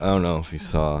I don't know if you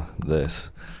saw this,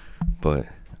 but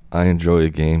I enjoy a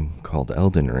game called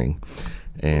Elden Ring,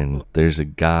 and there's a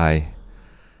guy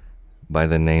by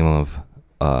the name of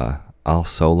I'll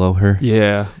Solo Her.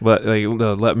 Yeah,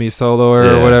 let me solo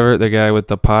her or whatever. The guy with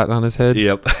the pot on his head.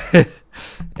 Yep.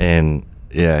 And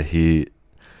yeah, he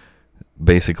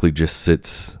basically just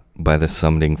sits by the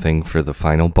summoning thing for the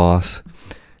final boss,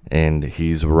 and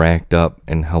he's racked up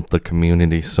and helped the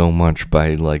community so much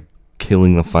by like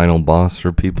killing the final boss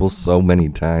for people so many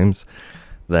times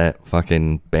that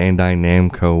fucking Bandai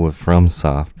Namco with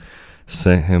FromSoft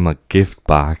sent him a gift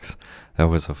box that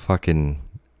was a fucking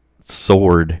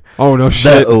sword. Oh no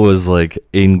shit. That was like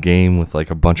in game with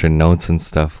like a bunch of notes and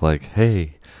stuff like,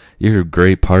 hey, you're a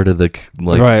great part of the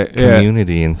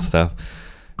community and stuff.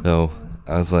 So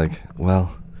I was like,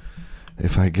 well,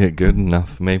 if I get good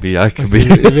enough, maybe I could be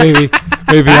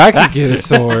maybe I could get a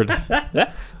sword.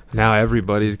 Now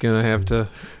everybody's gonna have to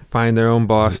find their own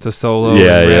boss to solo.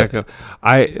 Yeah.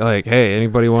 I like, hey,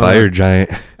 anybody want Fire Giant?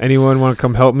 Anyone want to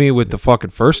come help me with the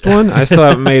fucking first one? I still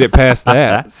haven't made it past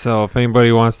that. So if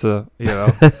anybody wants to,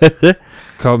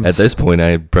 come. At this point,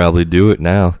 I'd probably do it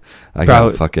now.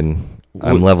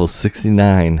 I'm level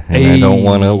 69, and I don't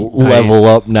want to level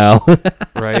up now.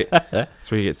 Right? That's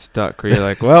where you get stuck, where you're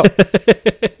like, well,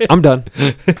 I'm done.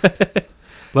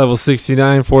 Level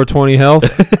 69, 420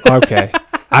 health. Okay.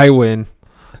 I win.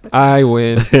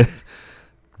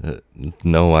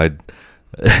 No,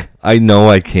 I know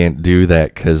I can't do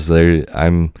that because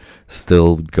I'm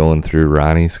still going through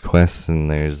Ronnie's quest,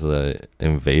 and there's the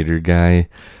invader guy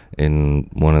in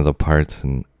one of the parts,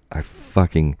 and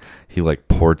he like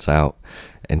ports out,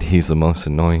 and he's the most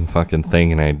annoying fucking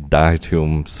thing, and I die to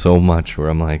him so much where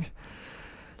I'm like,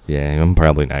 yeah, I'm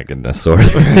probably not getting a sword.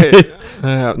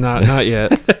 Not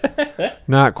yet.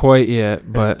 Not quite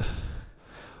yet, but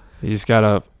you just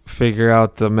gotta figure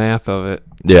out the math of it.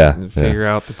 Yeah. And figure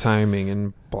out the timing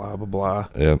and blah, blah, blah.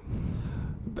 Yep.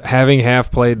 Having half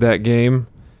played that game,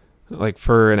 like,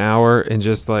 for an hour, and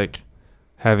just, like,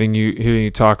 hearing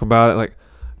you talk about it, like,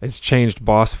 it's changed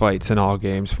boss fights in all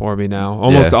games for me now.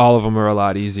 Almost all of them are a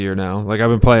lot easier now. Like, I've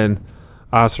been playing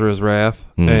Asura's Wrath,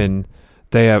 and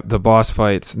they have the boss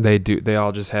fights. They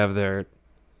all just have their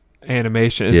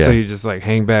animation, and so you just like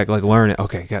hang back, like learn it.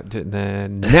 Okay,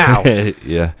 then now,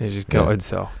 yeah, you just go. And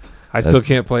so I still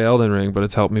can't play Elden Ring, but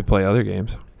it's helped me play other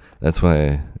games. That's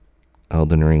why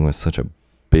Elden Ring was such a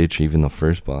bitch, even the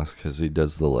first boss, because he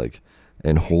does the like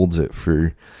and holds it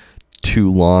for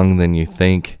too long than you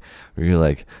think. Where you're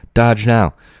like, dodge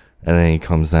now, and then he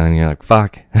comes down, and you're like,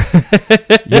 fuck.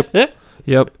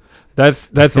 Yep.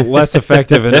 That's less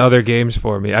effective in other games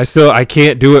for me. I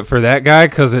can't do it for that guy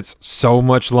because it's so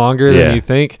much longer than you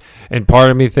think, and part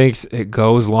of me thinks it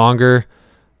goes longer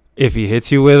if he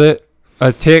hits you with it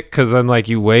a tick, because then like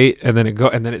you wait and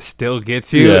then it still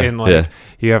gets you, and like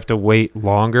you have to wait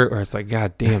longer, or it's like,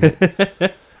 god damn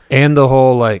it. And the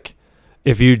whole like,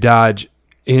 if you dodge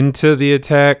into the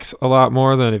attacks a lot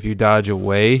more than if you dodge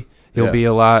away, you'll be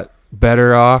a lot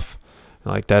better off.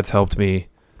 Like that's helped me.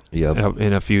 Yep.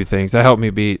 In a few things. That helped me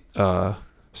beat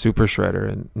Super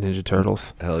Shredder and Ninja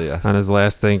Turtles. Hell yeah. On his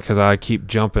last thing, because I keep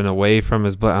jumping away from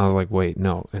his butt. I was like, wait,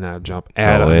 no. And I would jump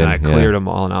at him, and I cleared them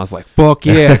all. And I was like, fuck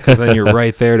yeah. Because then you're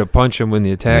right there to punch him when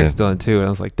the attack's done, too. And I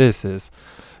was like, this is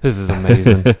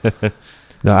amazing.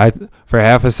 No, for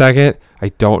half a second, I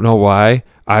don't know why,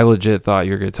 I legit thought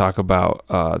you were going to talk about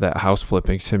that house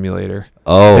flipping simulator.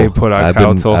 Oh, they put on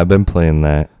console. I've been playing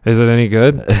that. Is it any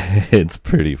good? It's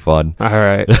pretty fun. All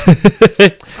right.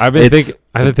 I've been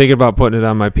thinking about putting it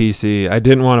on my PC. I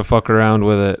didn't want to fuck around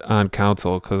with it on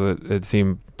console because it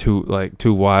seemed too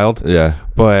wild. Yeah.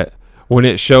 But when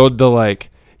it showed the like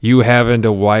you having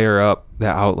to wire up the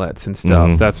outlets and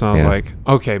stuff, that's when I was like,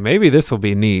 okay, maybe this will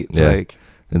be neat. Yeah. Like,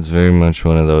 it's very much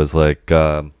one of those like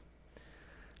I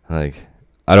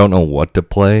don't know what to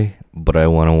play, but I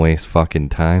want to waste fucking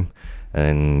time.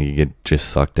 And you get just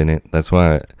sucked in it. That's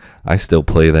why I still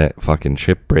play that fucking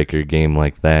Shipbreaker game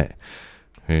like that.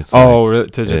 To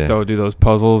just do those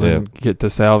puzzles and get the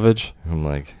salvage. I'm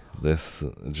like, this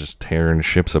just tearing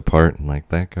ships apart, and like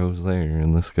that goes there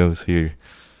and this goes here.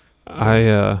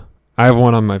 I have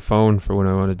one on my phone for when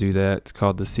I want to do that. It's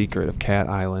called The Secret of Cat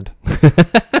Island.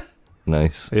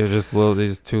 Nice. They're just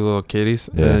these two little kitties,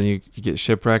 and then you get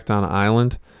shipwrecked on an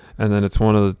island, and then it's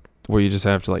one of the where you just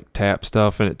have to like tap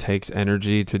stuff, and it takes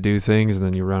energy to do things, and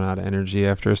then you run out of energy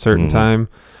after a certain time.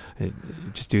 You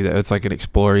just do that. It's like an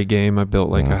exploring game. I built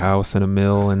like a house and a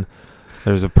mill, and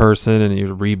there's a person, and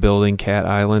you're rebuilding Cat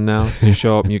Island now. So you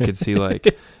show up and you can see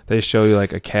like they show you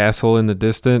like a castle in the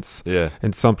distance,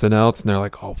 and something else, and they're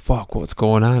like, oh fuck, what's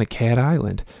going on at Cat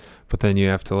Island? But then you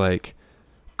have to like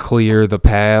clear the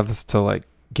paths to like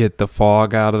get the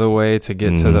fog out of the way to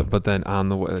get to the, but then on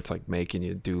the way it's like making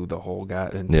you do the whole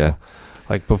until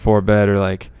like before bed, or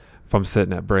like if I'm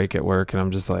sitting at break at work and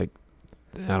I'm just like,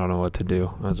 I don't know what to do.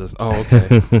 I'll just,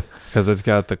 okay. Because it's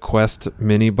got the Quest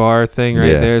mini bar thing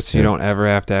right there. So you don't ever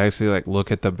have to actually like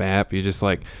look at the map. You just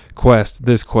like quest,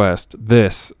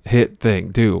 this, hit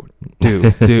thing, do.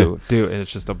 And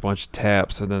it's just a bunch of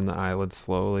taps, and then the island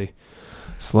slowly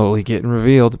getting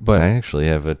revealed. But I actually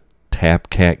have a Tap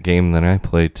Cat game that I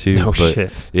play too. No but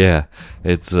shit. Yeah.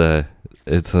 It's a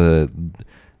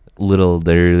little,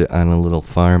 they're on a little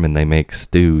farm and they make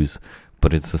stews.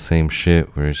 But it's the same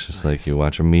shit where it's just like you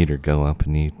watch a meter go up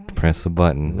and you press a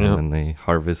button and then they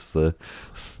harvest the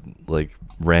like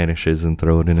radishes and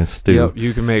throw it in a stew. Yep,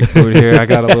 you can make food here. I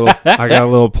got a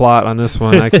little plot on this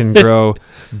one. I can grow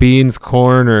beans,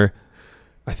 corn, or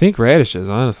I think radishes,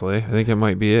 honestly. I think it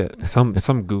might be it. Some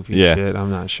goofy shit,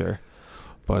 I'm not sure.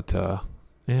 But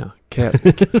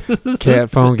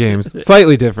cat phone games.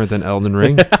 Slightly different than Elden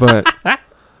Ring, but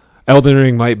Elden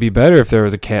Ring might be better if there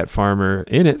was a cat farmer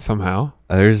in it somehow.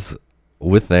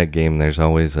 With that game, there's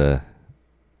always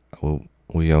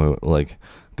we like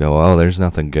go, oh, there's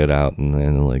nothing good out, and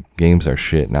then like games are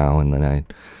shit now, and then I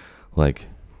like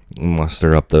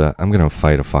muster up I'm gonna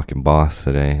fight a fucking boss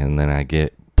today, and then I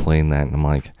get playing that, and I'm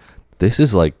like, this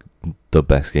is like the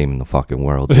best game in the fucking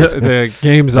world. The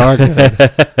games are good.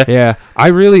 Yeah, I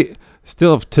really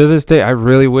still to this day, I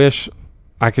really wish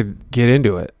I could get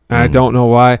into it. I don't know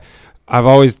why. I've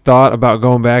always thought about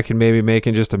going back and maybe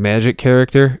making just a magic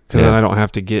character, because then I don't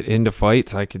have to get into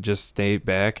fights. I could just stay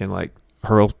back and like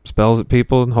hurl spells at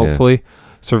people and hopefully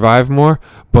survive more.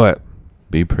 But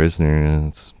be prisoner and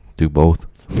let's do both.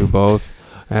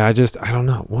 And I don't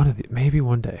know. Maybe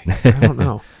one day. I don't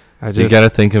know. You got to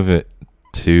think of it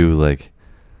too, like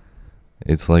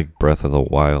it's like Breath of the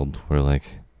Wild, where like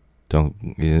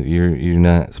you're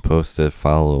not supposed to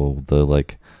follow the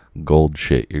like gold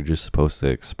shit. You're just supposed to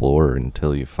explore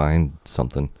until you find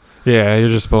something. Yeah, you're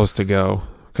just supposed to go.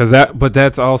 But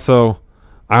that's also,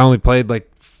 I only played like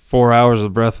 4 hours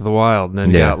of Breath of the Wild and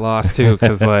then got lost too,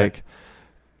 because like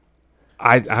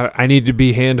I need to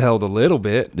be handheld a little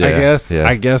bit.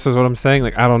 I guess is what I'm saying.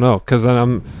 Like I don't know, because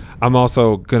then I'm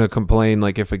also gonna complain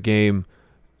like if a game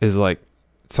is like,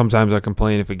 sometimes I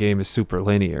complain if a game is super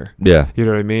linear. Yeah, you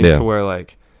know what I mean. To where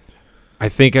like I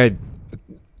think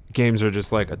games are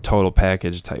just like a total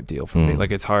package type deal for me.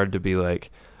 Like it's hard to be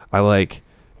like, I like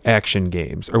action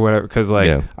games or whatever, because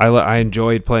like I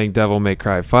enjoyed playing Devil May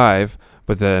Cry 5,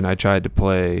 but then I tried to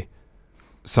play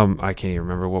I can't even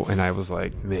remember what, and I was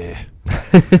like, meh.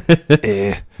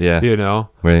 You know,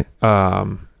 right.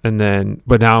 And then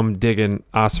but now I'm digging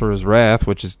Asura's Wrath,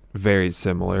 which is very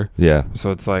similar.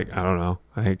 So it's like, I don't know,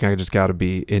 I think I just got to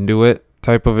be into it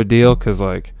type of a deal, because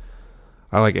like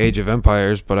I like Age of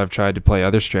Empires, but I've tried to play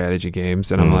other strategy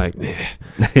games, and I'm like,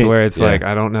 where it's like,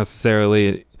 I don't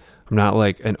necessarily, I'm not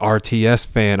like an RTS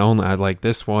fan only. I like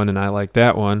this one and I like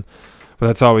that one. But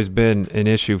that's always been an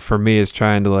issue for me, is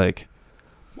trying to like,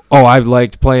 oh, I've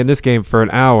liked playing this game for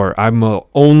an hour. I'm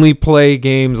only play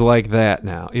games like that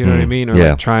now. You know what I mean? Or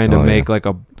like trying to make like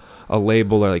a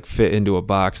label, or like fit into a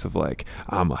box of like,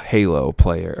 I'm a Halo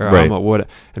player, or I'm a what,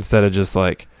 instead of just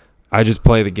like, I just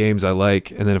play the games I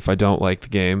like, and then if I don't like the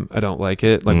game, I don't like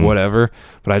it, like whatever.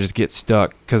 But I just get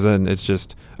stuck, because then it's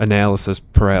just analysis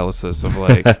paralysis of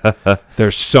like,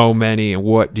 there's so many, and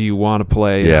what do you want to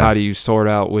play, and how do you sort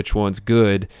out which one's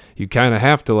good? You kind of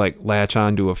have to like latch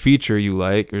onto a feature you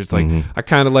like. Or it's like, I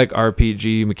kind of like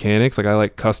RPG mechanics, like I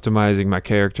like customizing my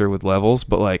character with levels,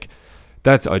 but like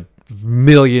that's a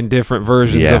million different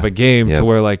versions of a game to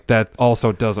where like that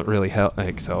also doesn't really help.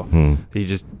 Like so, you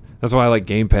just. That's why I like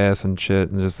Game Pass and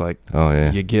shit, and just like,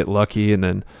 you get lucky, and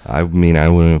then. I mean, I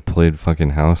wouldn't have played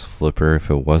fucking House Flipper if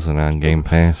it wasn't on Game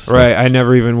Pass. So. Right, I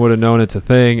never even would have known it's a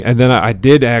thing, and then I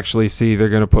did actually see they're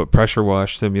gonna put Pressure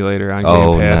Wash Simulator on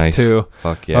Game Pass too.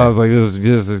 Fuck yeah! I was like,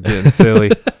 this is getting silly,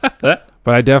 but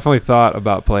I definitely thought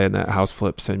about playing that House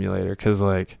Flip Simulator, because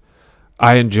like,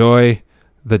 I enjoy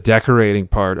the decorating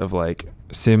part of like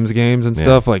Sims games and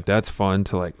stuff. Like that's fun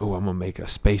to like, oh, I'm gonna make a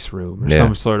space room or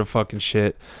some sort of fucking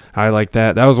shit. I like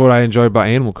that. That was what I enjoyed about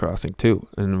Animal Crossing too,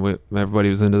 and everybody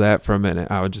was into that for a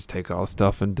minute. I would just take all the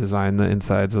stuff and design the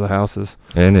insides of the houses,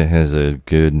 and it has a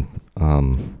good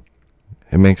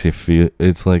it makes you feel,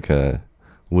 it's like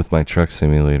with my truck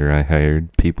simulator, I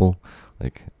hired people.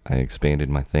 Like I expanded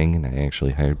my thing and I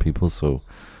actually hired people. So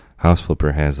House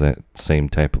Flipper has that same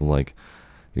type of like,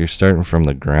 you're starting from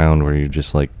the ground where you're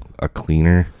just like a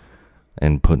cleaner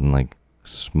and putting like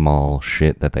small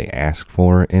shit that they ask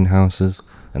for in houses,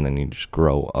 and then you just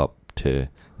grow up to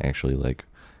actually like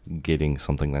getting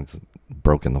something that's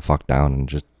broken the fuck down and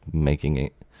just making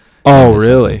it. Oh,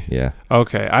 really? Something. Yeah.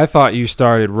 Okay. I thought you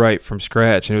started right from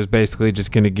scratch, and it was basically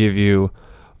just going to give you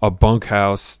a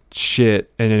bunkhouse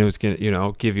shit, and then it was going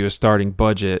to, give you a starting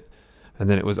budget, and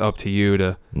then it was up to you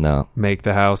to make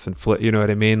the house and flip. You know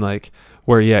what I mean? Like,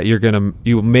 where,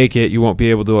 you'll make it, you won't be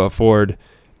able to afford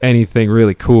anything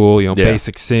really cool,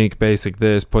 basic sink, basic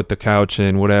this, put the couch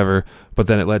in, whatever, but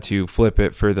then it lets you flip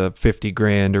it for the 50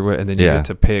 grand or what, and then you get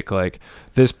to pick like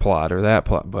this plot or that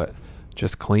plot, but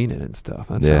just clean it and stuff.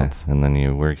 That sounds... and then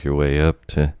you work your way up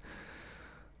to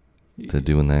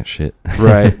doing that shit.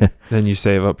 Right. Then you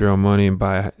save up your own money and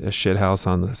buy a shit house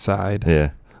on the side.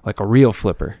 Yeah. Like a real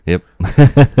flipper. Yep.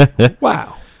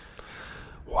 Wow.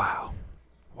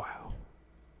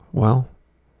 Well,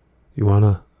 you want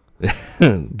to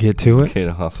get to it? Get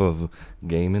off of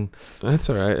gaming. That's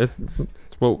all right. It's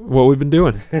what we've been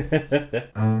doing.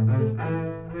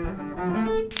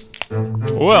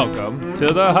 Welcome to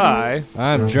the High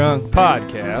I'm Drunk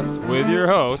Podcast with your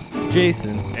hosts,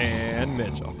 Jason and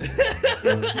Mitchell.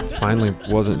 It finally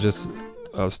wasn't just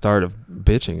a start of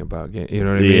bitching about game. You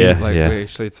know what I mean? We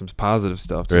actually had some positive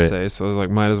stuff to say, so I was like,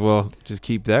 might as well just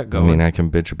keep that going. I mean, I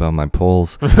can bitch about my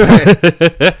polls.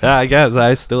 I guess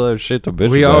I still have shit to bitch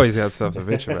about. We always got stuff to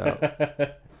bitch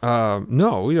about.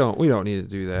 No, we don't need to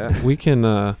do that. We can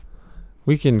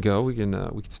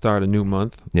start a new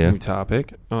month, new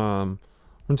topic. We're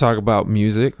gonna talk about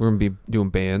music. We're gonna be doing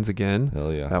bands again.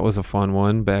 Hell yeah. That was a fun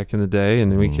one back in the day,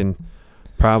 and then we can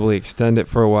probably extend it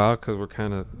for a while because we're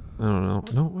kind of, I don't know.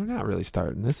 No, we're not really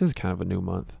starting. This is kind of a new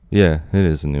month. Yeah, it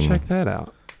is a new month. Check that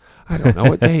out. I don't know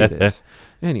what day it is.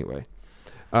 Anyway,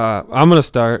 I'm gonna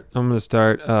start. I'm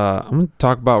gonna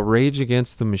talk about Rage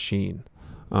Against the Machine.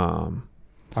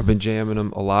 I've been jamming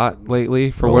them a lot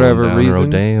lately for whatever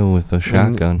reason. Rodeo with a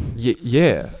shotgun.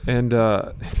 And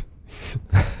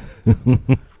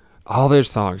all their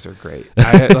songs are great.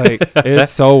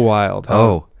 It's so wild.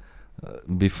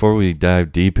 Before we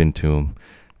dive deep into them,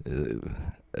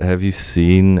 have you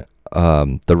seen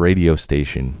the radio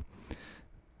station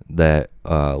that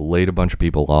laid a bunch of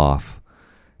people off?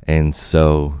 And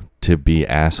so to be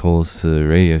assholes to the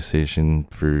radio station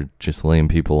for just laying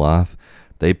people off,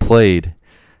 they played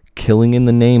Killing in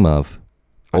the Name of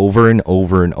over and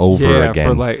over and over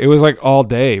again. It was like all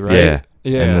day, right?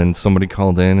 Yeah. And then somebody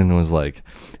called in and was like,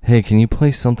 hey, can you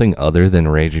play something other than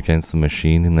Rage Against the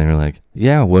Machine? And they were like,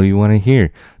 yeah, what do you want to hear?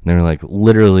 And they were like,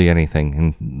 literally anything.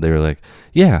 And they were like,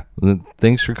 yeah,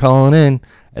 thanks for calling in.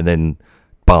 And then,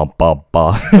 bah.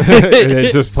 And they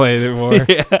just played it more.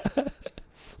 Yeah.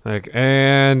 Like,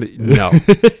 and no.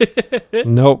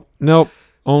 Nope.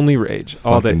 Only Rage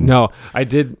all day. No, I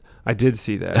did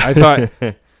see that. I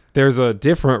thought there's a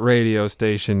different radio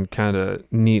station kind of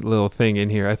neat little thing in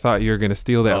here. I thought you were going to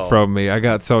steal that from me. I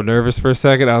got so nervous for a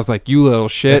second. I was like, you little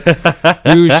shit.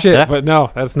 You shit. But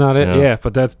no, that's not it. No. Yeah,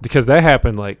 but that's because that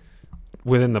happened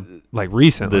within the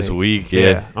recently. This week,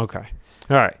 yeah. Okay.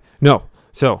 All right. No.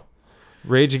 So,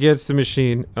 Rage Against the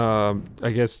Machine,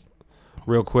 I guess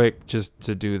real quick just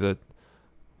to do the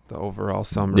overall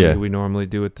summary we normally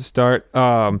do at the start.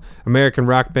 American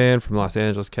rock band from Los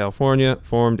Angeles, California,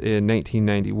 formed in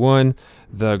 1991.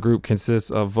 The group consists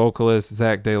of vocalist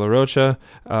Zach De La Rocha,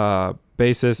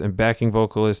 bassist and backing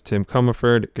vocalist Tim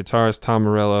Comerford, guitarist Tom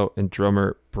Morello, and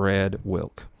drummer Brad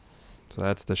Wilk. So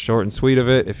that's the short and sweet of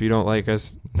it. If you don't like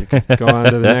us, you can go on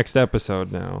to the next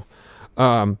episode now.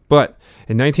 But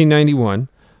in 1991,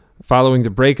 following the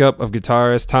breakup of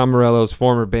guitarist Tom Morello's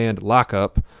former band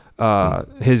Lockup,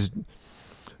 the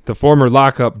former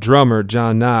Lockup drummer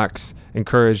John Knox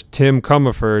encouraged Tim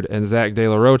Comerford and Zach De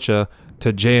La Rocha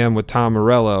to jam with Tom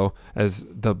Morello, as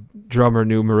the drummer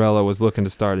knew Morello was looking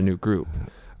to start a new group.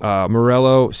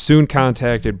 Morello soon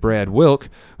contacted Brad Wilk,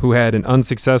 who had an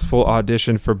unsuccessful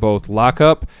audition for both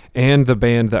Lockup and the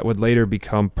band that would later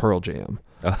become Pearl Jam.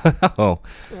 Oh,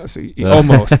 so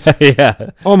almost,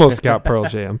 almost got Pearl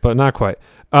Jam, but not quite.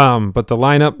 But the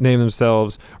lineup named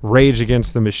themselves Rage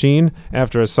Against the Machine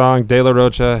after a song De La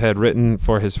Rocha had written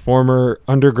for his former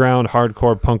underground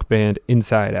hardcore punk band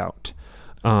Inside Out.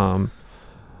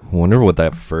 Wonder what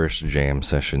that first jam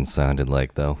session sounded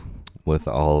like, though, with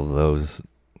all of those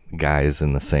guys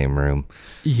in the same room.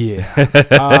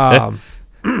 Yeah.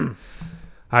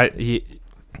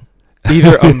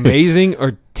 Either amazing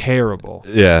or terrible.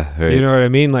 Yeah. Right. You know what I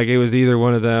mean? Like, it was either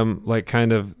one of them, like,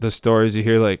 kind of the stories you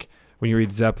hear, like, when you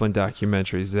read Zeppelin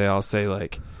documentaries, they all say,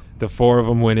 like, the four of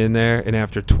them went in there, and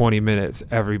after 20 minutes,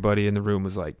 everybody in the room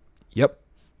was like, yep,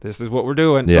 this is what we're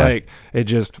doing. Yeah. Like, it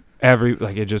just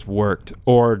worked.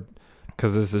 Or,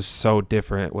 because this is so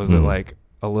different, was it, like,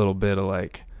 a little bit of,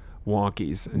 like,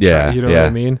 wonkies. Yeah, you know what I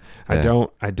mean. I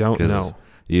don't know.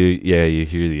 You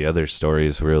hear the other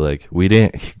stories where like we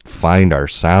didn't find our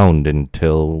sound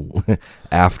until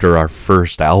after our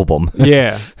first album.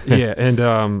 yeah,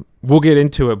 and we'll get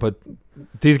into it, but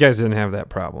these guys didn't have that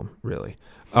problem really.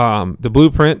 The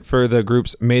blueprint for the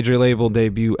group's major label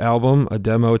debut album, a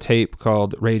demo tape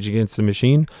called Rage Against the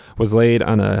Machine, was laid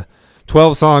on a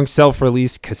 12-song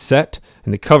self-released cassette,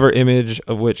 and the cover image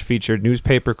of which featured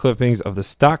newspaper clippings of the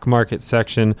stock market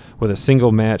section with a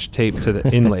single match taped to the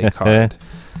inlay card.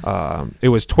 It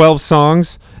was 12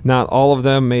 songs. Not all of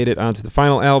them made it onto the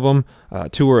final album.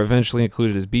 2 were eventually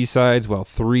included as B-sides, while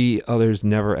 3 others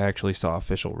never actually saw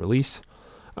official release.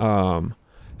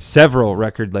 Several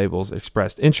record labels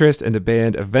expressed interest, and the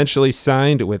band eventually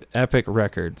signed with Epic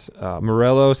Records.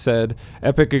 Morello said,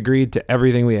 "Epic agreed to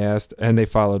everything we asked, and they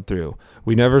followed through.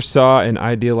 We never saw an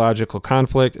ideological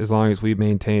conflict as long as we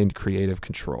maintained creative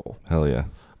control." Hell yeah.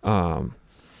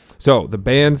 So the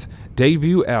band's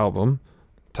debut album,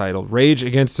 titled Rage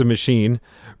Against the Machine,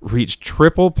 reached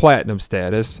triple platinum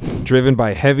status, driven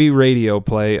by heavy radio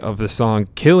play of the song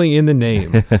Killing in the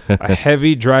Name, a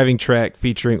heavy driving track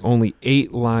featuring only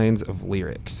 8 lines of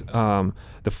lyrics.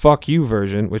 The Fuck You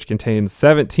version, which contains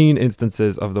 17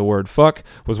 instances of the word fuck,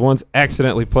 was once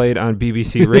accidentally played on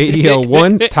BBC Radio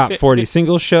 1 Top 40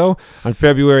 Singles show on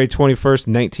February 21st,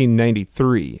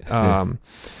 1993.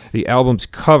 The album's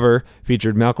cover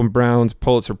featured Malcolm Brown's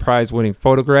Pulitzer Prize-winning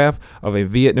photograph of a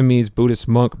Vietnamese Buddhist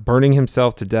monk burning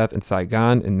himself to death in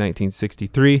Saigon in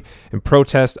 1963 in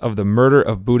protest of the murder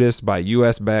of Buddhists by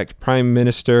U.S.-backed Prime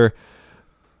Minister...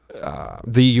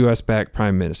 the U.S.-backed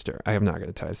Prime Minister. I am not going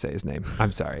to try to say his name.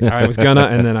 I'm sorry. I was gonna,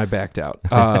 and then I backed out.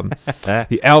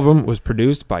 The album was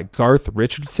produced by Garth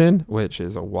Richardson, which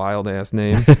is a wild-ass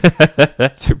name.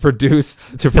 To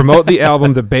promote the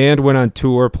album, the band went on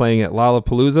tour playing at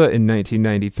Lollapalooza in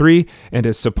 1993 and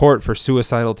as support for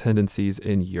suicidal tendencies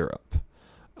in Europe.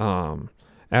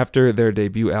 After their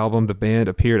debut album, the band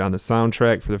appeared on the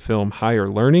soundtrack for the film Higher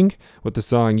Learning with the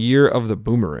song Year of the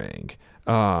Boomerang.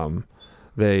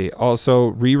 They also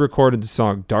re-recorded the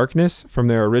song Darkness from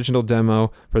their original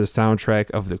demo for the soundtrack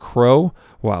of The Crow,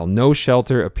 while No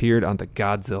Shelter appeared on the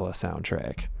Godzilla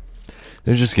soundtrack.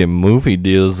 They're just getting movie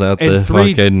deals out there. And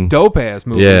 3 fucking dope-ass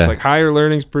movies. Yeah. Like Higher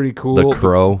Learning's pretty cool. The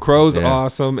Crow. Crow's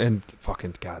awesome. And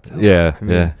fucking Godzilla. Yeah, I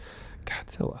mean,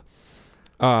 Godzilla.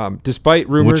 Despite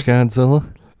rumors... Which Godzilla?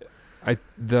 I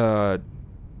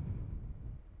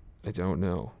don't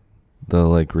know. The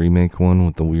like remake one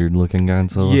with the weird looking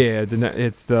Godzilla? Yeah,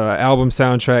 it's the album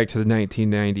soundtrack to the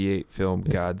 1998 film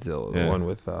Godzilla, the one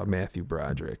with Matthew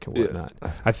Broderick and whatnot.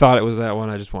 Yeah. I thought it was that one.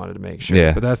 I just wanted to make sure.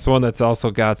 Yeah. But that's the one that's also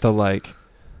got the like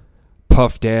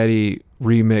Puff Daddy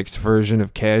remixed version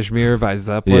of Kashmir by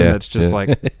Zeppelin that's just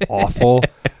like awful.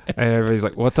 And everybody's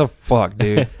like, what the fuck,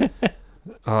 dude?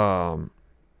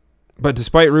 But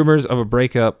despite rumors of a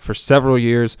breakup for several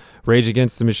years, Rage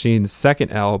Against the Machine's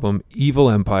second album, Evil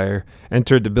Empire,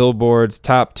 entered the Billboard's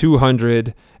Top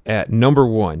 200 at number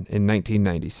 1 in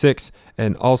 1996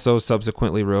 and also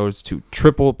subsequently rose to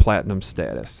triple platinum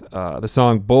status. The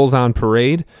song Bulls on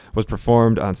Parade was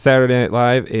performed on Saturday Night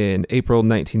Live in April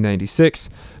 1996.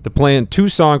 The planned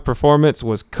 2-song performance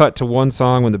was cut to 1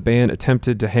 song when the band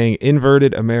attempted to hang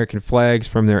inverted American flags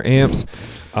from their amps,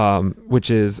 which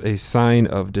is a sign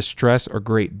of distress or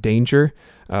great danger.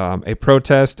 A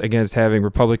protest against having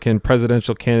Republican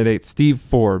presidential candidate Steve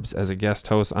Forbes as a guest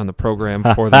host on the program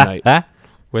for the night.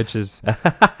 Which is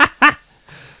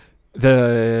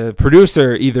the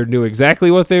producer either knew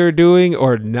exactly what they were doing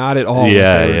or not at all what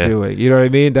they were doing. You know what I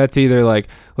mean? That's either like,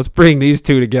 let's bring these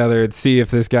two together and see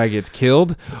if this guy gets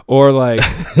killed, or like,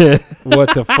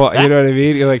 what the fuck? You know what I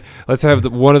mean? You're like, let's have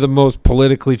one of the most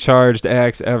politically charged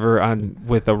acts ever on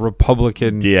with a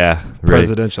Republican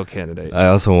presidential candidate. I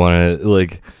also want to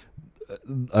like,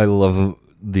 I love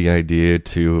the idea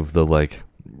too of the like,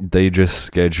 they just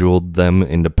scheduled them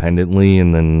independently,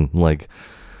 and then like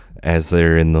as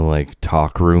they're in the like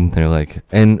talk room, they're like,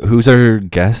 and who's our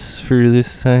guests for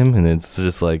this time? And it's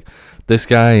just like this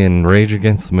guy and Rage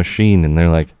Against the Machine, and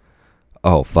they're like,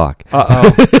 oh fuck,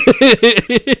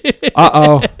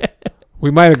 we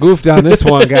might have goofed on this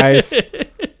one, guys.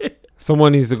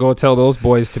 Someone needs to go tell those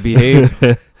boys to behave.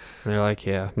 And they're like,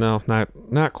 yeah, no,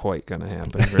 not quite gonna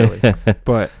happen, really.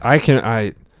 But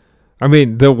I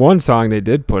mean, the one song they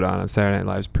did put on Saturday Night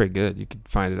Live is pretty good. You could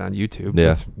find it on YouTube.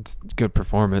 Yeah. It's good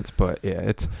performance, but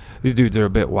yeah, these dudes are a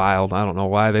bit wild. I don't know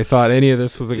why they thought any of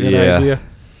this was a good idea.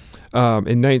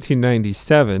 In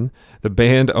 1997, the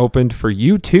band opened for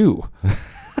U2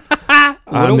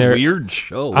 What a weird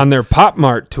show. On their Pop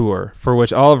Mart tour, for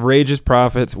which all of Rage's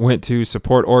profits went to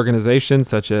support organizations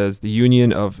such as the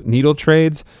Union of Needle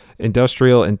Trades,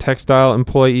 Industrial and Textile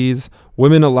Employees,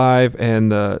 Women Alive,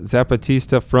 and the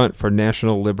Zapatista Front for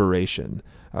National Liberation.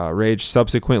 Rage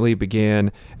subsequently began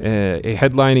a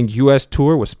headlining U.S.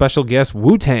 tour with special guest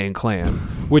Wu-Tang Clan,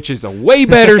 which is a way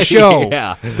better show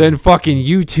than fucking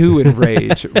U2 and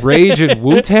Rage. Rage and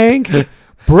Wu-Tang?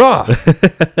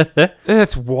 Bruh.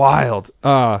 That's wild.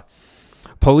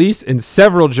 Police in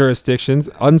several jurisdictions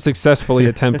unsuccessfully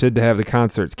attempted to have the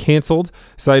concerts canceled,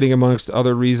 citing, amongst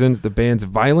other reasons, the band's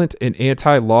violent and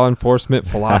anti-law enforcement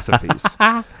philosophies.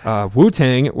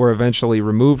 Wu-Tang were eventually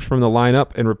removed from the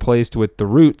lineup and replaced with The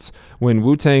Roots when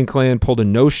Wu-Tang Clan pulled a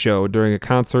no-show during a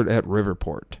concert at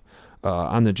Riverport.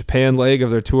 On the Japan leg of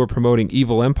their tour promoting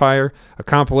Evil Empire, a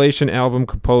compilation album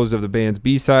composed of the band's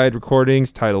B-side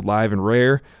recordings titled Live and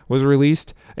Rare was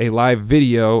released. A live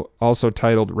video, also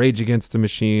titled Rage Against the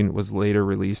Machine, was later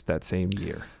released that same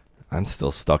year. I'm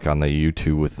still stuck on the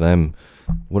U2 with them.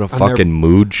 What a fucking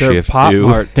mood their shift, Pop dude.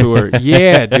 Mart tour.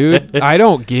 Yeah, dude. I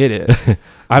don't get it.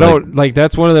 I don't, like,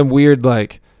 that's one of them weird,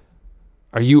 like,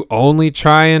 are you only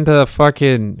trying to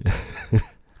fucking...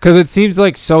 Because it seems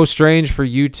like so strange for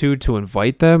U2 to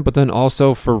invite them, but then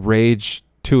also for Rage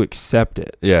to accept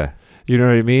it. Yeah. You know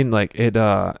what I mean? Like, it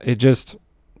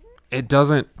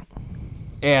doesn't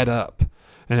add up.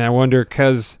 And I wonder,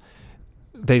 because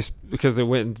they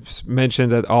went and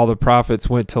mentioned that all the profits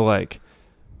went to, like,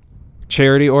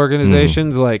 charity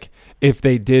organizations, like, if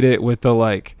they did it with the,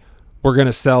 like, we're going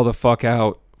to sell the fuck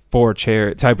out for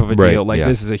charity type of a deal. Like,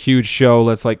 this is a huge show.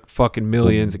 Let's, like, fucking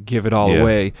millions and give it all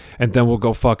away. And then we'll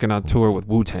go fucking on tour with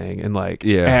Wu-Tang and, like,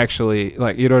 actually,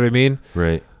 like, you know what I mean?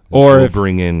 Right. Or if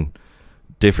bring in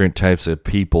different types of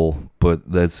people,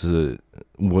 but that's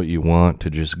what you want, to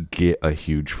just get a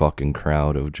huge fucking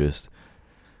crowd of just,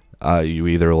 you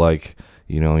either like,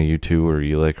 U2 or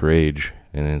you like Rage.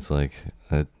 And it's like,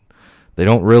 they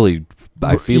don't really...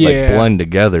 I feel like blend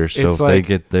together, so if like, they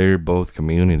get there, both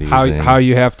communities. How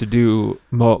you have to do,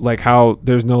 like, how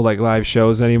there's no, like, live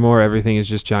shows anymore. Everything is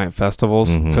just giant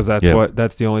festivals, because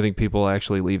that's the only thing people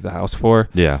actually leave the house for.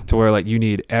 Yeah. To where, like, you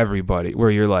need everybody, where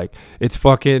you're like, it's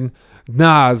fucking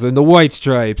Nas and the White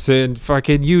Stripes and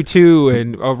fucking U2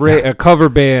 and a cover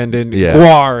band and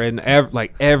Guar and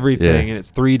everything, and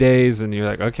it's 3 days, and you're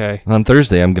like, okay. On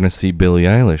Thursday, I'm going to see Billie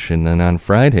Eilish, and then on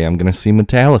Friday, I'm going to see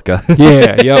Metallica.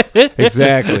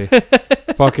 Exactly.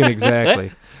 Fucking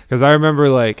exactly. Because I remember,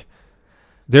 like,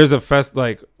 there's a fest,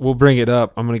 like, we'll bring it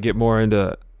up. I'm going to get more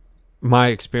into my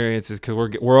experiences,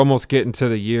 because we're almost getting to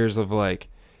the years of, like,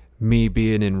 me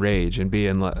being in Rage and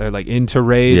being like into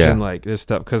Rage and like this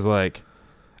stuff, because like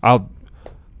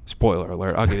spoiler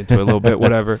alert, I'll get into it a little bit,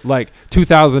 whatever. Like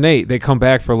 2008 they come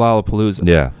back for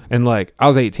Lollapalooza, and like I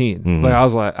was 18, like I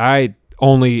was like I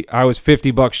was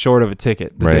 $50 short of a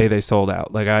ticket the day they sold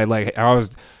out. Like I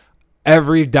was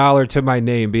every dollar to my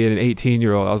name, being an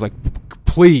 18-year-old, I was like,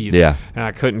 please, and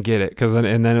I couldn't get it, because then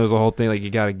it was a whole thing, like, you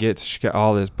got to get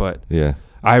all this, but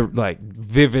I like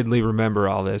vividly remember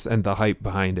all this and the hype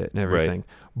behind it and everything.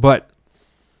 But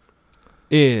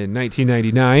in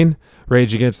 1999,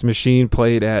 Rage Against the Machine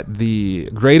played at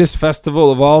the greatest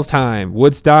festival of all time,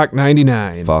 Woodstock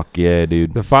 99. Fuck yeah,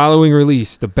 dude. The following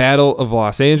release, The Battle of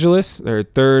Los Angeles, their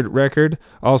third record,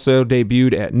 also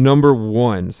debuted at number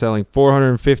 1, selling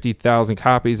 450,000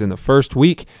 copies in the first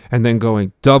week and then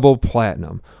going double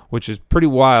platinum, which is pretty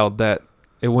wild that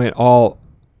it went all...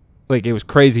 Like, it was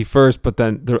crazy first, but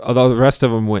then the rest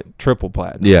of them went triple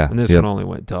platinum. Yeah. And this one only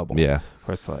went double. Yeah.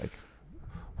 Where it's like,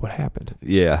 what happened?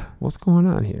 Yeah. What's going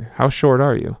on here? How short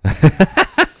are you?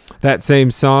 That same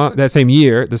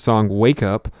year, the song Wake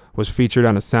Up was featured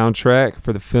on a soundtrack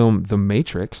for the film The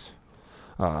Matrix.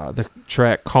 The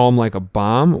track Calm Like a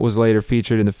Bomb was later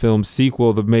featured in the film's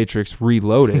sequel, The Matrix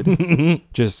Reloaded.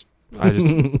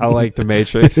 I like The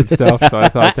Matrix and stuff, so I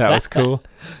thought that was cool.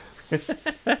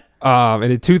 And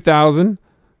in 2000,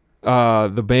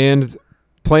 the band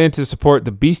planned to support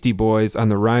the Beastie Boys on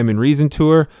the Rhyme and Reason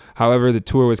tour. However, the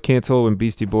tour was canceled when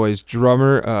Beastie Boys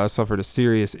drummer suffered a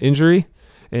serious injury.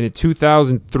 And in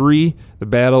 2003, the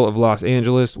Battle of Los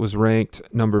Angeles was ranked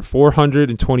number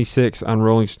 426 on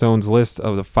Rolling Stone's list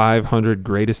of the 500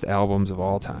 greatest albums of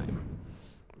all time,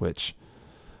 which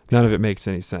none of it makes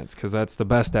any sense, because that's the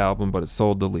best album, but it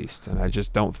sold the least. And I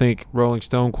just don't think Rolling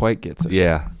Stone quite gets it.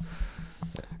 Yeah.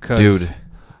 Dude,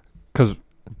 because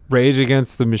Rage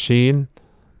Against the Machine,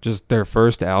 just their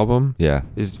first album,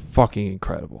 is fucking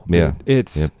incredible. Yeah,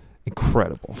 it's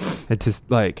incredible. It's just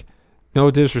like,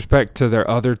 no disrespect to their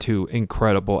other two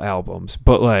incredible albums,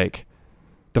 but like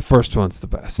The first one's the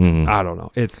best. Mhm. I don't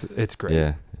know. It's great.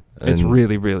 Yeah. It's And,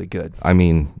 really, really good. I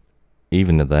mean,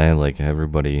 even to that, like,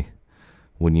 everybody,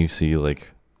 when you see, like,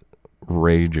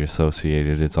 Rage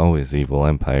associated, it's always Evil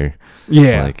Empire.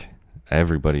 Yeah. Like,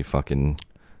 everybody fucking,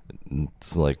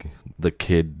 it's like the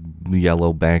kid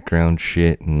yellow background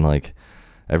shit, and, like,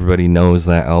 everybody knows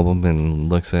that album and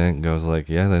looks at it and goes, like,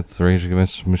 yeah, that's the Rage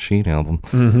Against the Machine album.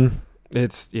 Mm-hmm.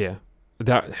 It's, yeah.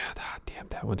 Damn,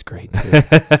 that one's great,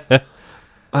 too.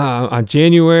 On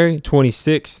January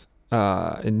 26th,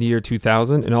 in the year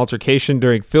 2000, an altercation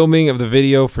during filming of the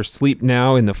video for Sleep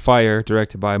Now in the Fire,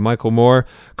 directed by Michael Moore,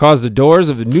 caused the doors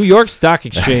of the New York Stock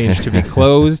Exchange to be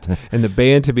closed and the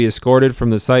band to be escorted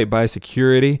from the site by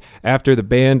security after the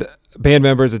band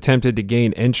members attempted to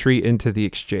gain entry into the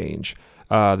exchange.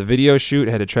 The video shoot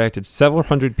had attracted several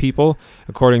hundred people,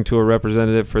 according to a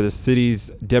representative for the city's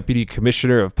Deputy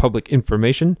Commissioner of Public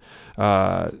Information.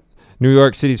 New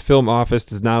York City's film office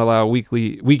does not allow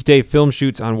weekday film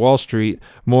shoots on Wall Street.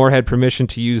 Moore had permission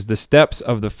to use the steps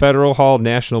of the Federal Hall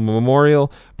National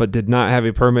Memorial, but did not have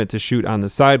a permit to shoot on the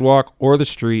sidewalk or the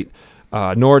street,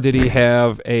 nor did he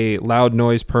have a loud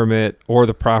noise permit or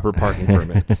the proper parking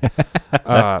permits.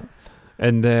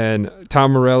 And then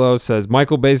Tom Morello says,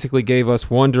 Michael basically gave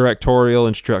us one directorial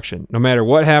instruction. No matter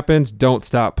what happens, don't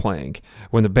stop playing.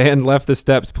 When the band left the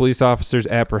steps, police officers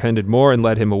apprehended Moore and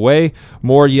led him away.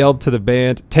 Moore yelled to the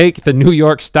band, "Take the New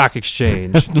York Stock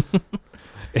Exchange."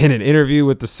 In an interview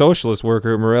with the Socialist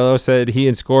Worker, Morello said he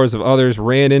and scores of others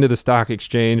ran into the stock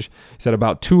exchange. He said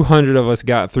about 200 of us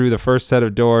got through the first set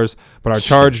of doors, but our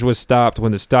charge was stopped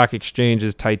when the stock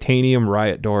exchange's titanium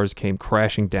riot doors came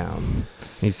crashing down.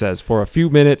 He says, for a few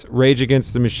minutes, Rage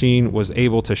Against the Machine was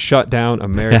able to shut down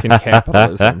American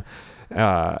capitalism,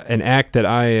 an act that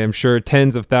I am sure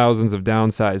tens of thousands of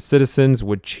downsized citizens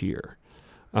would cheer.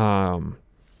 In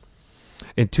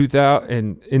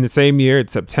the same year, in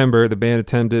September, the band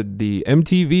attended the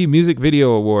MTV Music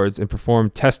Video Awards and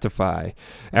performed "Testify."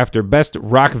 After Best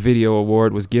Rock Video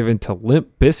Award was given to Limp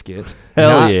Bizkit,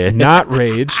 not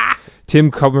Rage. Tim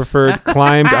Comerford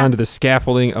climbed onto the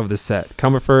scaffolding of the set.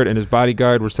 Comerford and his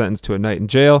bodyguard were sentenced to a night in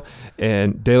jail,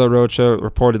 and De La Rocha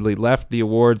reportedly left the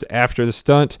awards after the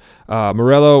stunt.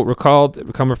 Morello recalled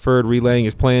Comerford relaying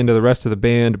his plan to the rest of the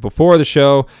band before the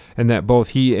show, and that both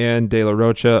he and De La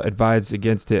Rocha advised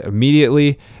against it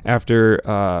immediately after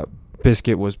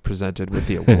Bizkit was presented with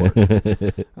the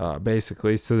award.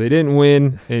 Basically, so they didn't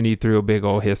win, and he threw a big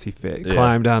old hissy fit,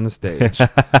 climbed on the stage.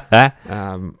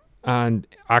 On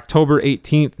October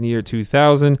 18th in the year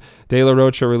 2000, De La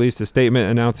Rocha released a statement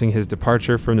announcing his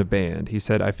departure from the band. He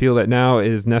said, I feel that now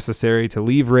it is necessary to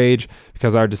leave Rage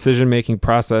because our decision-making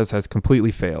process has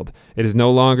completely failed. It is no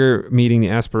longer meeting the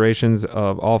aspirations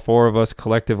of all four of us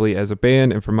collectively as a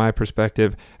band, and from my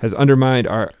perspective, has undermined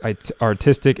our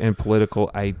artistic and political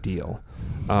ideal.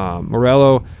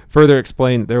 Morello further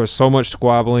explained there was so much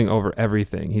squabbling over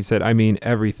everything. He said, I mean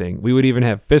everything. We would even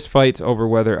have fist fights over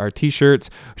whether our t-shirts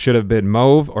should have been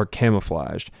mauve or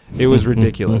camouflaged. It was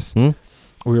ridiculous. We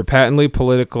were patently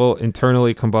political,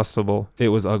 internally combustible. It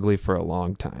was ugly for a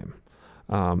long time.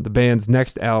 The band's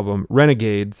next album,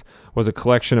 Renegades, was a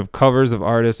collection of covers of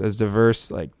artists as diverse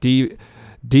like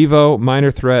Devo, Minor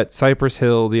Threat, Cypress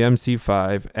Hill, the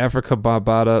MC5, Africa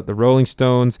Bambaataa, the Rolling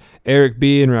Stones, Eric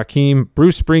B. and Rakim,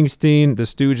 Bruce Springsteen, the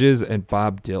Stooges, and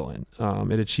Bob Dylan.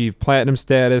 It achieved platinum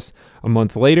status a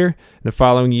month later. The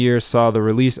following year saw the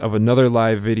release of another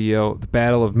live video, The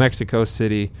Battle of Mexico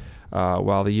City,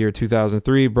 while the year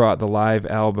 2003 brought the live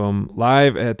album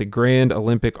live at the Grand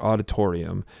Olympic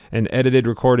Auditorium, an edited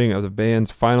recording of the band's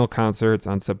final concerts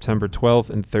on September 12th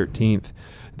and 13th.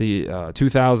 The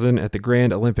 2000 at the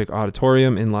Grand Olympic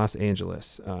Auditorium in Los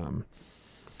Angeles.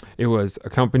 It was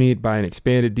accompanied by an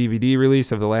expanded DVD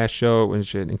release of the last show,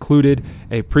 which included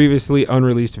a previously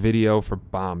unreleased video for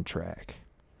Bomb Track.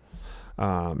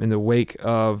 In the wake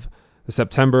of the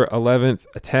September 11th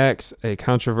attacks, a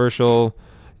controversial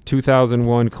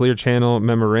 2001 Clear Channel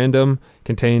memorandum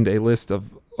contained a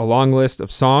long list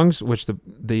of songs which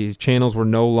the channels were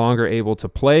no longer able to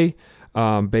play.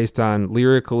 Based on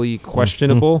lyrically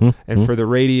questionable, and for the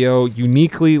radio,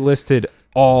 uniquely listed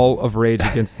all of Rage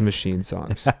Against the Machine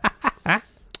songs.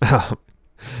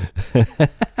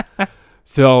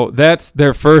 So that's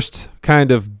their first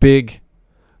kind of big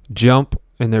jump,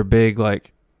 and their big,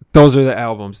 like, those are the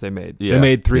albums they made. Yeah. They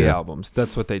made 3 albums.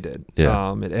 That's what they did.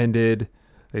 Yeah. It ended,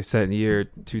 they said in the year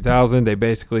 2000, they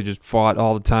basically just fought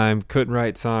all the time, couldn't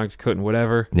write songs, couldn't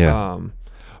whatever. Yeah.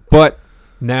 But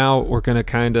now we're going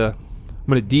to I'm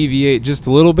going to deviate just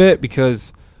a little bit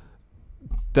because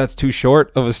that's too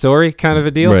short of a story kind of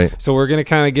a deal. Right. So we're going to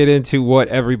kind of get into what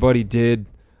everybody did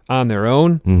on their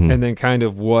own, and then kind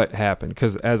of what happened.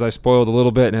 Because as I spoiled a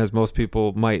little bit, and as most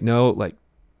people might know, like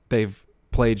they've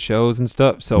played shows and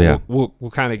stuff, so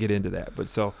we'll kind of get into that. But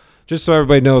so just so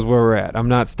everybody knows where we're at, I'm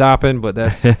not stopping, but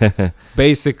that's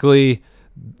basically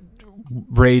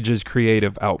Rage's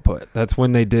creative output. That's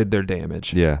when they did their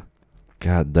damage. Yeah.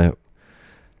 God, that,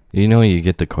 you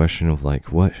get the question of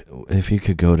like, what if you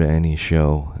could go to any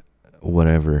show,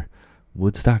 whatever,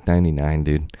 Woodstock 99,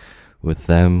 dude, with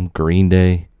them, Green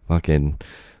Day, fucking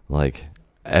like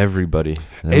everybody.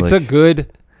 It's like, a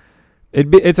good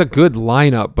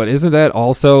lineup, but isn't that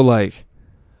also like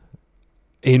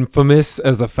infamous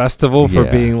as a festival for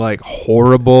being like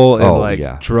horrible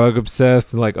and drug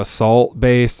obsessed and like assault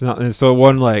based, and so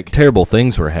one like terrible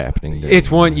things were happening. It's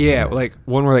one like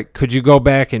one where like, could you go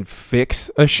back and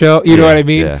fix a show? You know what I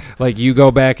mean? Yeah. Like you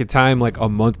go back in time like a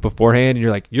month beforehand and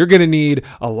you're like, you're gonna need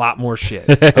a lot more shit,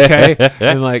 okay?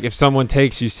 And like if someone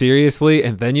takes you seriously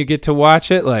and then you get to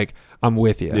watch it, like I'm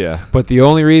with you. Yeah. But the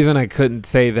only reason I couldn't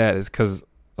say that is because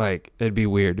like it'd be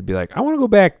weird to be like, I want to go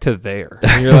back to there.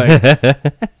 And you're like,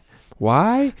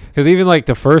 why? Because even like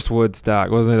the first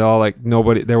Woodstock, wasn't it all like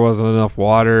there wasn't enough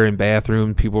water in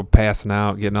bathrooms, people passing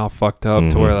out, getting all fucked up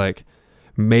to where like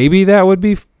maybe that would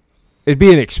be, it'd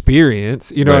be an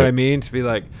experience. You know what I mean? To be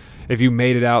like, if you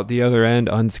made it out the other end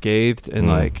unscathed and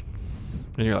like,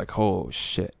 and you're like, oh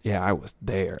shit, yeah, I was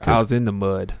there. I was in the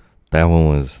mud. That one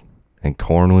was, and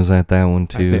Korn was at that one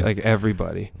too. I think, like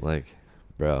everybody. Like,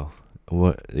 bro.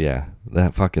 What? Yeah,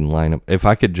 that fucking lineup. If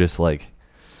I could just like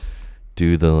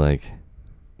do the like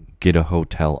get a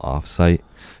hotel offsite,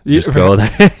 just go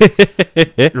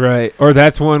there, right? Or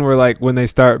that's one where like when they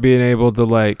start being able to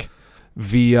like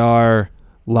VR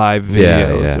live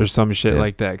videos or some shit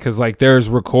like that, because like there's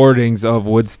recordings of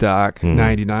Woodstock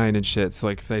 99 and shit. So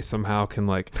like if they somehow can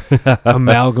like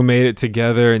amalgamate it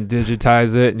together and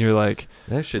digitize it, and you're like,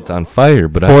 that shit's on fire,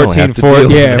 but I don't have to deal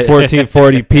with it.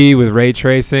 1440p with ray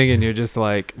tracing, and you're just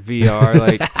like VR,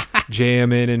 like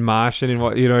jamming and moshing and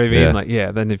what, you know what I mean? Like,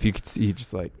 then if you could, you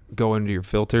just like go into your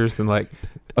filters and like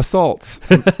assaults,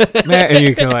 and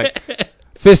you can like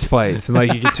fist fights, and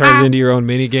like you can turn it into your own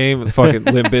mini game. The fucking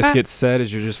Limp Bizkit set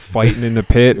as you're just fighting in the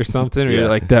pit or something, or you're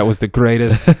like, that was the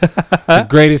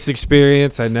greatest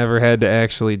experience I never had to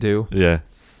actually do. Yeah.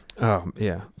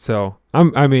 So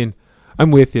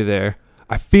I'm with you there.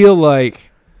 I feel like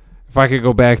if I could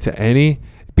go back to any,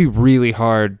 it'd be really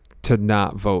hard to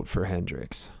not vote for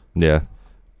Hendrix. Yeah.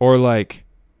 Or like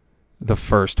the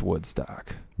first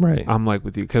Woodstock. Right. I'm like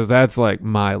with you, because that's like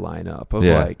my lineup of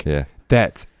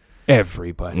that's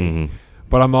everybody. Mm-hmm.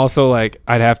 But I'm also like,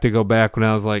 I'd have to go back when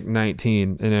I was like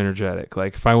 19 and energetic.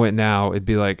 Like if I went now, it'd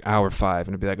be like hour 5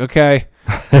 and it'd be like, okay,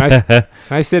 can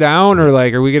I sit down, or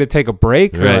like, are we going to take a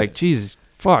break? Or like, Jesus,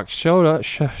 fuck, shut up.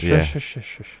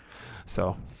 Shush.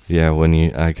 So. Yeah,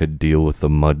 when I could deal with the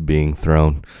mud being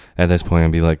thrown. At this point,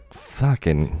 I'd be like,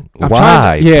 fucking,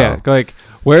 why? Like,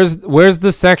 where's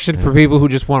the section for people who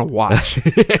just want to watch?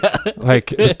 Like,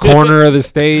 the corner of the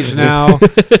stage now?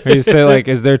 Or you say, like,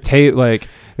 is there tape, like,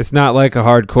 it's not like a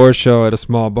hardcore show at a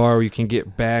small bar where you can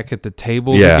get back at the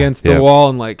tables against the wall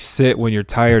and, like, sit when you're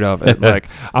tired of it. Like,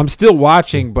 I'm still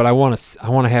watching, but I want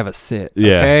to have a sit,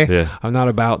 okay? Yeah. I'm not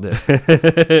about this.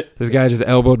 This guy just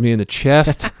elbowed me in the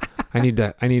chest. I need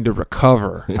to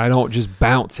recover. I don't just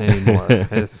bounce anymore.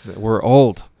 We're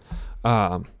old.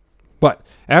 But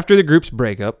after the group's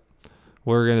breakup,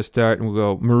 we're going to start, and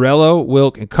we'll go Morello,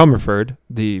 Wilk, and Comerford,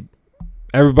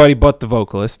 everybody but the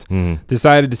vocalist,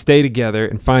 decided to stay together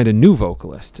and find a new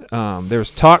vocalist. There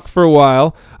was talk for a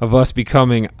while of us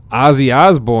becoming Ozzy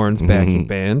Osbourne's backing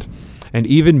band, and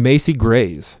even Macy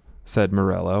Gray's, said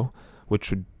Morello,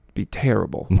 which would be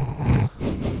terrible.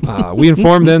 We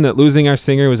informed them that losing our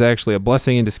singer was actually a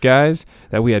blessing in disguise,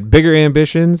 that we had bigger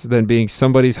ambitions than being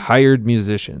somebody's hired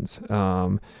musicians.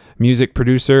 Music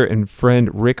producer and friend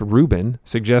Rick Rubin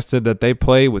suggested that they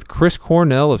play with Chris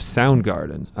Cornell of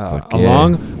Soundgarden.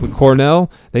 Along with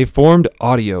Cornell, they formed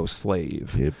Audio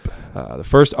Slave. Yep. The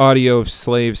first Audio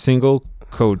Slave single,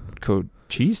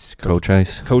 Cochise,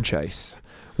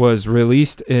 was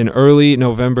released in early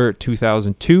November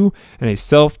 2002, and a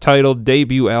self-titled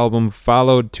debut album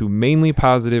followed to mainly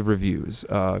positive reviews.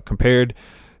 Compared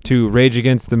to Rage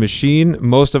Against the Machine,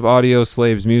 most of Audio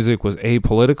Slave's music was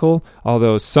apolitical,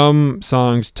 although some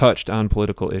songs touched on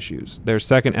political issues. Their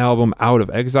second album, Out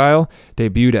of Exile,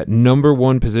 debuted at number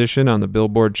 1 position on the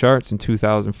Billboard charts in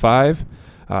 2005.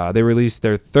 They released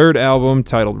their third album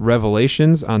titled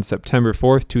Revelations on September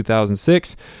 4th,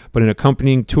 2006, but an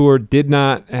accompanying tour did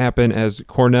not happen as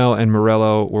Cornell and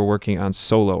Morello were working on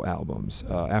solo albums.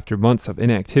 After months of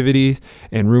inactivities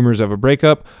and rumors of a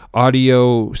breakup,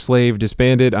 Audio Slave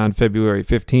disbanded on February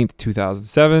 15th,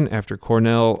 2007 after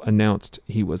Cornell announced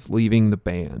he was leaving the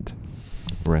band.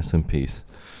 Rest in peace.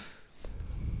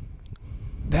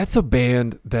 That's a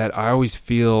band that I always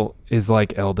feel is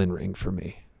like Elden Ring for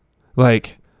me.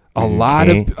 Like a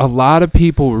lot of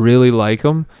people really like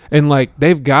them, and like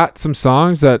they've got some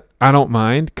songs that I don't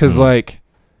mind because like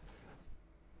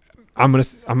I'm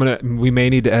gonna we may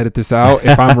need to edit this out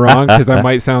if I'm wrong because I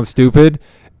might sound stupid.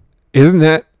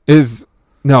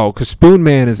 No, because Spoon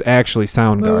Man is actually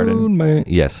Soundgarden. Spoon Man.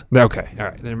 Yes. Okay. All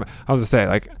right. I was gonna say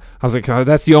like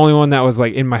that's the only one that was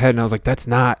like in my head, and I was like that's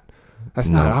not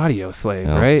Audio Slave,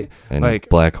 right? And like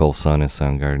Black Hole Sun is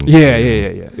Soundgarden.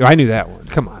 Yeah. I knew that one.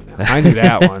 Come on now. I knew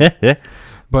that one.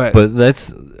 But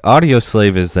that's Audio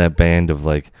Slave is that band of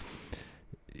like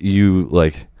you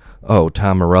like, oh,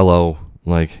 Tom Morello,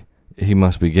 like he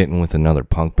must be getting with another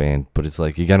punk band, but it's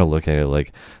like you got to look at it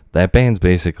like that band's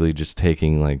basically just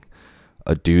taking like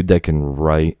a dude that can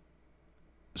write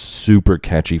super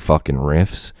catchy fucking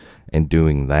riffs and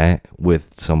doing that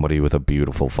with somebody with a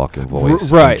beautiful fucking voice,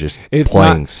 right? And just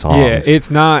playing songs. Yeah, it's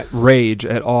not Rage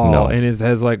at all, No. and it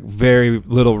has like very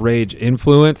little Rage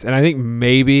influence. And I think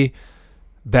maybe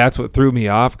that's what threw me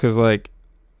off because like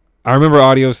I remember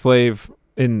Audio Slave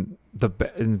in the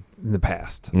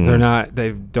past.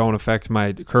 They don't affect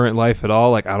my current life at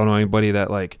all. Like I don't know anybody that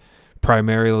like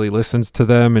primarily listens to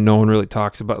them, and no one really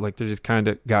talks about. Like they just kind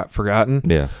of got forgotten.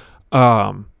 Yeah.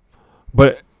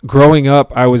 But growing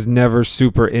up, I was never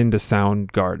super into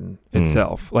Soundgarden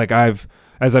itself. Like as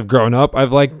I've grown up,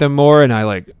 I've liked them more, and I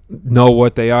like know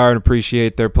what they are and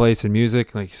appreciate their place in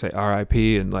music. Like you say,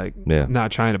 R.I.P. and like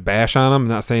not trying to bash on them. I'm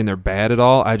not saying they're bad at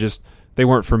all. They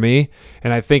weren't for me,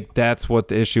 and I think that's what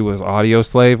the issue with Audio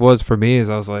Slave was for me. Is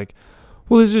I was like,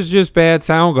 well, this is just bad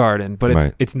Soundgarden,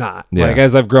 but it's not. Yeah. Like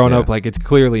as I've grown up, like it's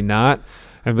clearly not.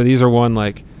 But these are one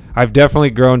like. I've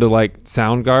definitely grown to like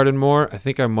Soundgarden more. I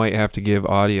think I might have to give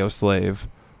Audio Slave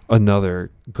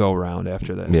another go round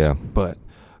after this. Yeah. But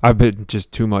I've been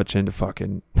just too much into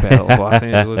fucking Battle of Los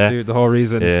Angeles, dude. The whole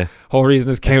reason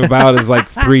this came about is like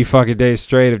 3 fucking days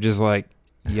straight of just like,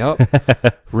 yup,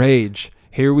 Rage.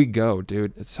 Here we go,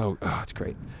 dude. It's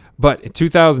great. But in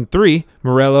 2003,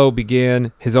 Morello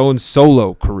began his own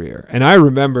solo career. And I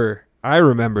remember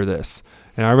this.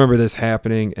 And I remember this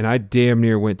happening, and I damn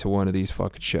near went to one of these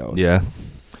fucking shows. Yeah.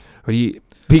 But he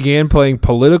began playing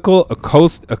political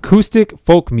acoustic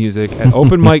folk music at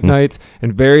open mic nights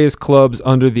and various clubs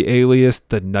under the alias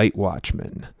The Night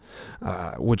Watchman,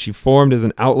 which he formed as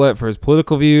an outlet for his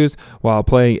political views while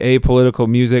playing apolitical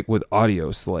music with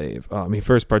Audio Slave. He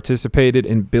first participated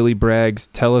in Billy Bragg's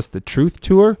Tell Us the Truth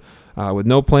tour, with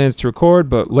no plans to record,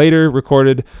 but later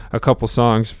recorded a couple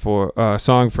songs for a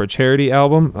charity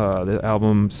album, the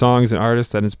album Songs and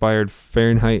Artists that inspired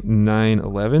Fahrenheit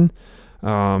 9/11.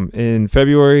 In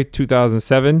February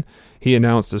 2007, he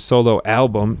announced a solo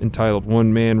album entitled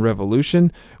One Man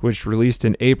Revolution, which released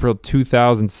in April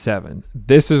 2007.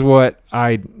 This is what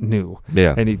I knew.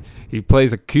 Yeah. And he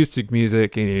plays acoustic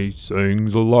music, and he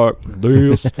sings like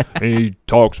this, and he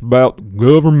talks about the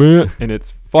government, and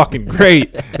it's fucking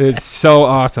great. It's so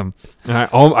awesome. And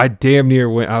I damn near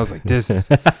went. I was like, this is...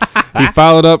 He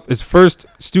followed up his first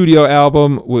studio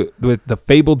album with The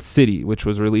Fabled City, which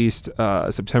was released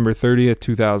September 30th,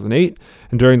 2008.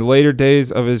 And during the later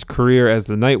days of his career as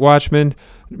the Night Watchman,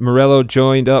 Morello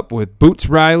joined up with Boots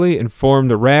Riley and formed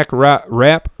the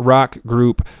rap rock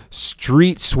group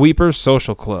Street Sweeper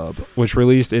Social Club, which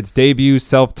released its debut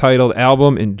self-titled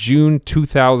album in June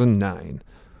 2009.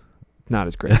 Not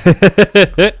as great.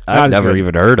 I've never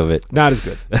even heard of it. Not as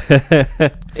good.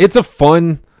 It's a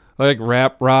fun... like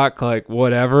rap rock, like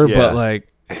whatever, but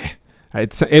like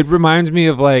it reminds me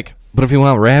of like. But if you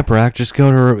want rap rock, just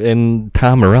go to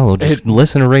Tom Morello. Just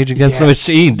listen to Rage Against the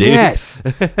Machine, dude. Yes,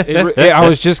 I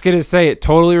was just gonna say it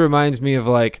totally reminds me of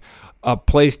like a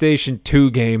PlayStation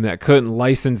 2 game that couldn't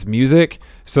license music,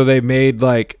 so they made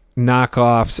like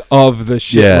knockoffs of the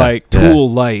shit, like Tool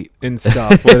Light and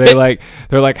stuff, where they're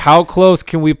like, how close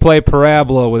can we play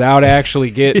Parabola without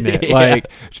actually getting it? Like,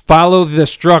 follow the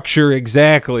structure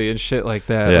exactly and shit like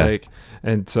that. Yeah. Like,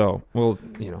 and so, well,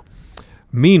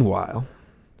 Meanwhile,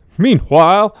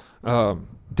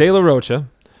 De La Rocha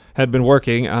had been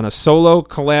working on a solo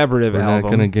collaborative album. We're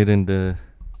not gonna get into.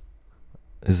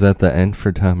 Is that the end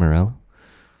for Tom Morello?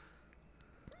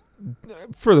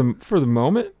 For the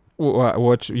moment.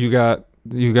 What you got?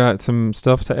 You got some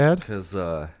stuff to add? Because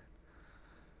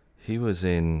He was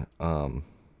in.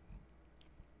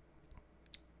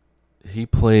 He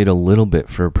played a little bit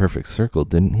for Perfect Circle,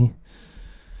 didn't he?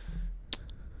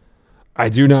 I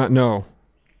do not know.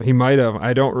 He might have.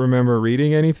 I don't remember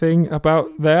reading anything about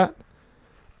that.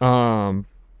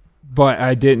 But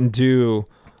I didn't do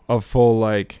a full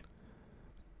like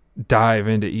dive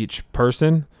into each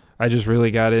person. I just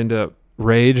really got into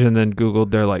Rage and then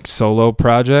Googled their like solo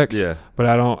projects. Yeah. But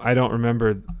I don't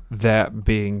remember that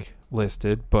being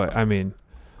listed. But I mean,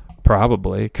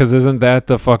 probably because isn't that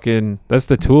that's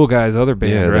the Tool guy's other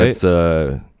band, right?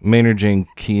 That's Maynard James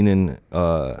Keenan.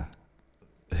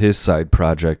 His side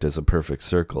project is A Perfect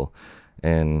Circle,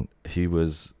 and he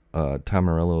was Tom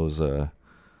Morello's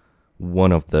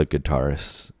one of the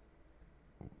guitarists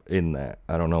in that.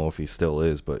 I don't know if he still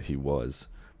is, but he was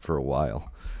for a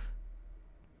while.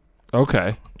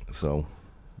 Okay. So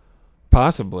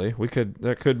possibly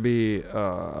that could be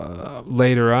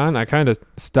later on. I kind of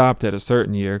stopped at a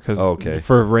certain year because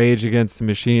for Rage Against the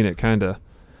Machine, it kind of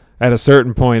at a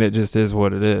certain point it just is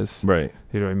what it is. Right.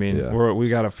 You know what I mean? Yeah. We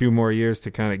got a few more years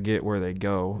to kind of get where they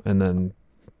go, and then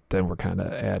we're kind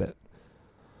of at it.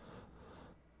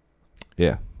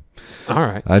 Yeah. All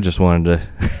right. I just wanted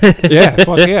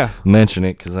to mention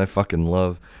it because I fucking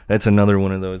love. That's another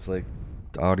one of those like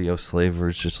Audio Slave where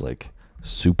it's just like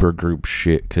super group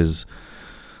shit. Because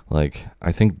like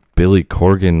I think Billy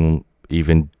Corgan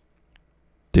even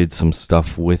did some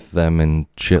stuff with them and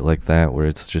shit like that, where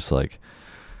it's just like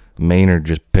Maynard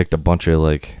just picked a bunch of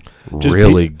like just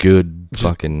really good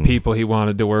fucking people he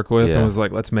wanted to work with and was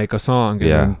like, let's make a song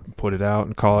and then put it out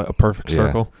and call it A Perfect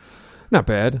Circle. Not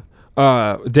bad.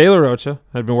 De La Rocha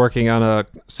had been working on a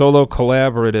solo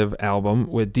collaborative album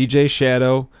with DJ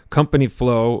Shadow, Company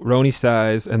Flow, Roni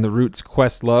Size, and The Roots'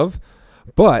 Questlove,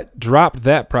 but dropped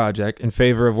that project in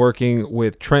favor of working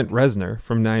with Trent Reznor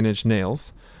from Nine Inch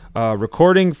Nails.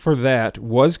 Recording for that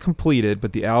was completed,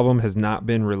 but the album has not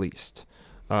been released.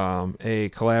 A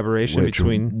collaboration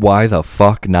between why the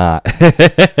fuck not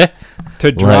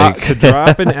to drop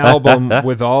an album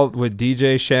with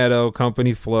DJ Shadow,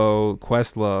 Company Flow,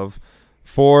 Questlove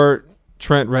for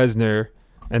Trent Reznor,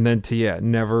 and then to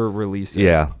never release it.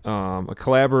 A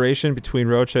collaboration between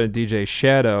Rocha and DJ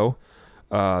Shadow.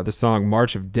 The song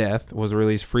March of Death was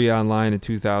released free online in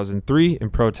 2003 in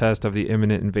protest of the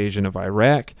imminent invasion of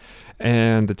Iraq.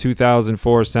 And the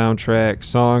 2004 soundtrack,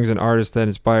 songs and artists that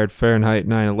inspired Fahrenheit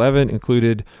 9/11,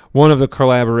 included one of the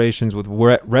collaborations with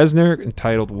Reznor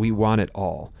entitled We Want It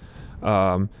All.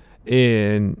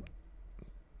 In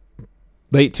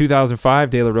late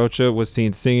 2005, De La Rocha was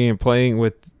seen singing and playing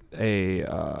with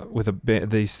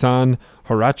the San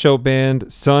Horacio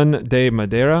band Son de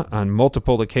Madera on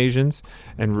multiple occasions,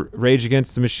 and Rage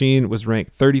Against the Machine was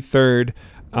ranked 33rd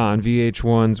on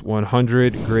VH1's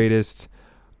 100 Greatest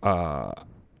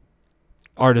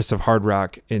Artists of Hard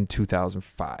Rock in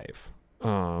 2005.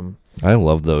 I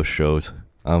love those shows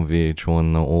on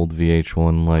VH1, the old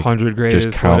VH1, like 100 Greatest,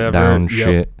 just countdown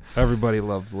shit. Everybody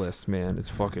loves lists, man. It's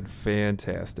fucking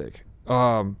fantastic.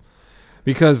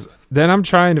 Because then I'm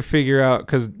trying to figure out,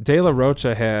 because De La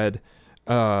Rocha had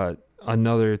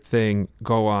another thing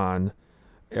go on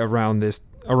around this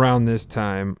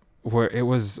time where it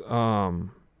was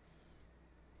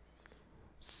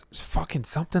fucking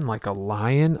something like a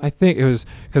lion. I think it was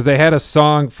because they had a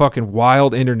song fucking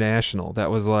Wild International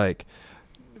that was like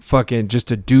fucking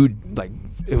just a dude, like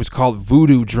it was called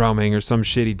voodoo drumming or some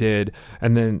shit he did,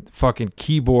 and then fucking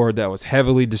keyboard that was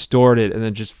heavily distorted, and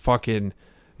then just fucking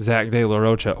Zach De La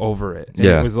Rocha over it. And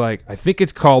it was like, I think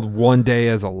it's called One Day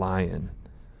as a Lion.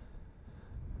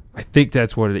 I think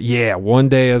that's what it is. Yeah, One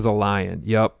Day as a Lion.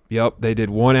 Yep. They did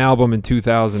one album in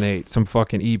 2008, some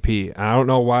fucking EP. I don't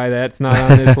know why that's not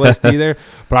on this list either,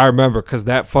 but I remember because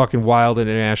that fucking Wild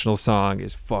International song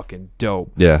is fucking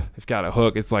dope. Yeah. It's got a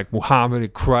hook. It's like Muhammad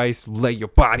and Christ, lay your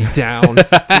body down.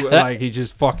 Like he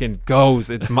just fucking goes.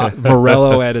 It's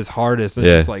Morello at his hardest. And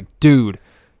it's just like, dude,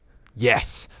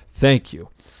 yes, thank you.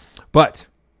 But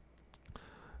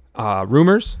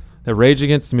rumors that Rage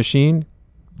Against the Machine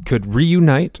could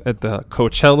reunite at the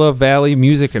Coachella Valley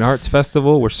Music and Arts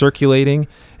Festival were circulating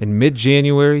in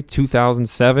mid-January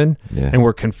 2007 and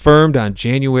were confirmed on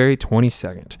January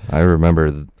 22nd. I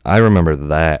remember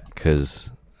that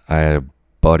because I had a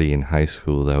buddy in high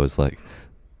school that was like,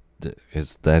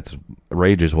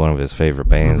 Rage is one of his favorite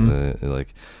bands. And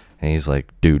he's like,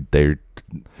 dude, they're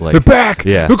back.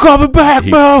 Yeah, they're coming back,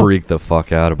 bro. He freaked the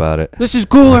fuck out about it. This is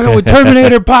cooler when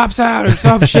Terminator pops out or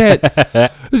some shit. This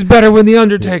is better when the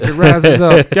Undertaker rises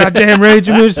up. Goddamn, Rage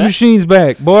Against the Machine's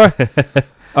back, boy.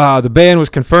 The band was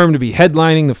confirmed to be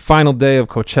headlining the final day of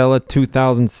Coachella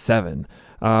 2007.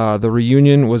 The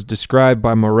reunion was described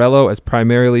by Morello as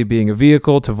primarily being a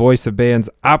vehicle to voice the band's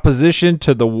opposition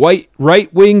to the white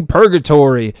right-wing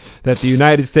purgatory that the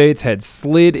United States had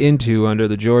slid into under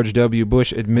the George W.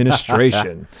 Bush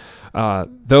administration.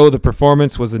 Though the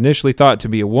performance was initially thought to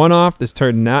be a one-off, this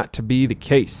turned not to be the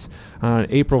case. On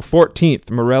April 14th,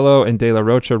 Morello and De La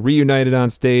Rocha reunited on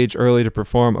stage early to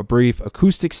perform a brief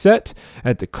acoustic set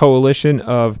at the Coalition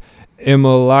of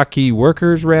Imalaki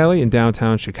Workers Rally in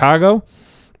downtown Chicago.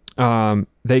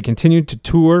 They continued to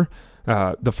tour.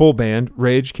 The full band,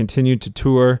 Rage, continued to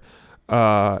tour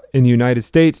in the United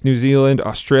States, New Zealand,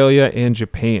 Australia, and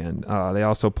Japan. They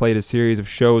also played a series of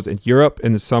shows in Europe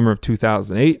in the summer of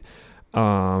 2008,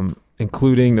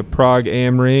 including the Prague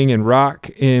Am Ring and Rock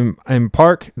in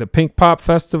Park, the Pink Pop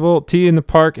Festival, Tea in the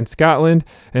Park in Scotland,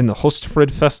 and the Hultsfred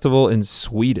Festival in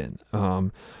Sweden.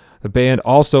 The band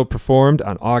also performed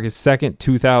on August 2nd,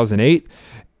 2008,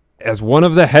 as one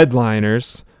of the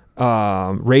headliners,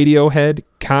 Radiohead,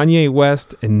 Kanye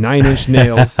West, and Nine Inch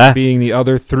Nails being the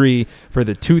other three for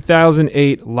the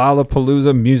 2008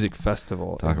 Lollapalooza Music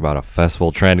Festival. Talk about a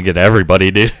festival trying to get everybody,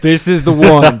 dude. This is the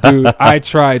one, dude. I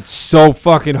tried so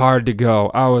fucking hard to go.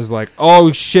 I was like,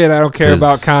 oh shit, I don't care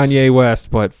about Kanye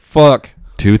West, but fuck.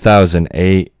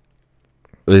 2008,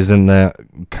 isn't that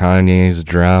Kanye's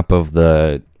drop of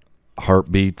the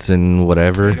Heartbeats and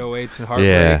whatever? 808s and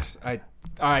Heartbreaks.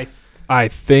 Yeah. I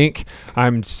think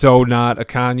I'm so not a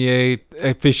Kanye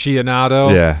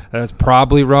aficionado. Yeah. That's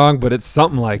probably wrong, but it's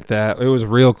something like that. It was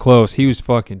real close. He was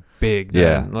fucking big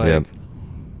then. Yeah.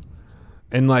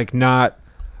 And like not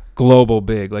global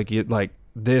big. Like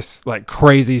this like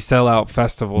crazy sellout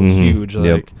festival's huge.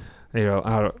 Like you know,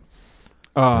 I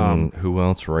don't who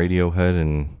else? Radiohead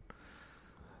and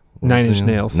Nine Inch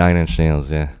Nails. Nine Inch Nails,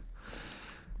 yeah.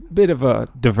 Bit of a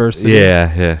diversity.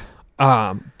 Yeah.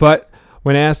 But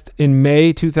when asked in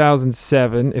May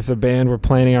 2007 if the band were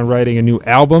planning on writing a new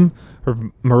album,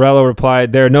 Morello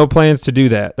replied, "There are no plans to do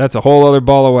that. That's a whole other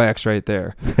ball of wax right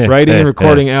there. Writing and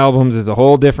recording albums is a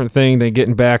whole different thing than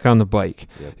getting back on the bike,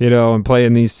 and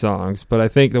playing these songs. But I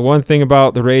think the one thing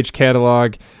about the Rage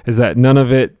catalog is that none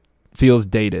of it feels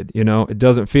dated. It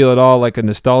doesn't feel at all like a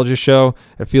nostalgia show.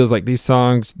 It feels like these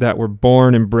songs that were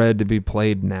born and bred to be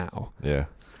played now." Yeah.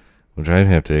 Which I'd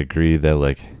have to agree that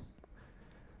like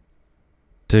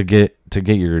to get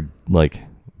your like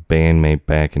bandmate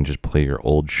back and just play your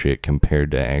old shit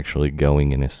compared to actually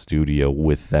going in a studio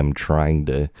with them trying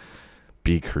to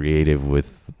be creative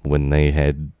with when they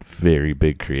had very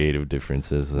big creative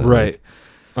differences. Right.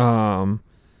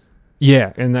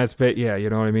 Yeah, and that's you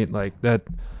know what I mean? Like that.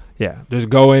 Yeah, just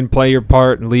go in, play your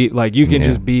part, and leave. Like you can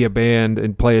just be a band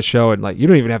and play a show, and like you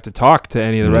don't even have to talk to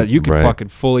any of the rest. You can fucking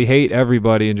fully hate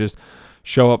everybody and just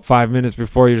show up 5 minutes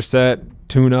before your set,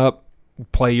 tune up,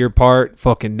 play your part,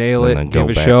 fucking nail it, give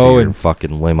a show, and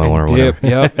fucking limo or dip,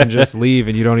 whatever. and just leave,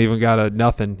 and you don't even gotta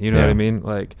nothing. You know what I mean?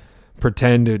 Like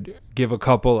pretend to give a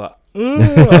couple of.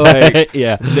 Like,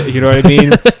 yeah, you know what I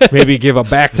mean? Maybe give a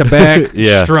back-to-back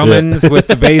strummings with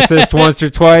the bassist once or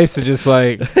twice and just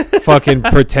like fucking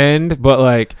pretend. But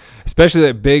like, especially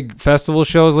at big festival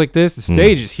shows like this, the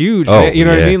stage is huge. Man. You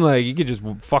know what I mean? Like, you could just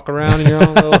fuck around in your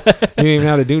own little. You don't even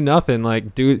have to do nothing.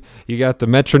 Like, dude, you got the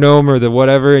metronome or the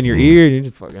whatever in your ear, and you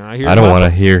just fucking. I don't want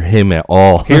to hear him at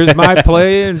all. Here's my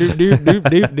play, and doop doop doop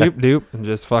doop doop doop, and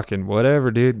just fucking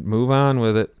whatever, dude. Move on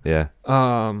with it. Yeah.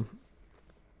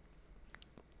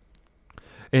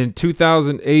 In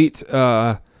 2008,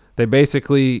 they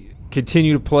basically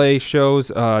continue to play shows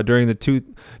during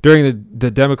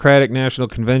the Democratic National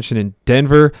Convention in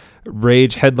Denver.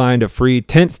 Rage headlined a free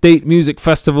tent state music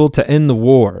festival to end the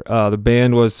war. The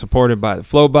band was supported by the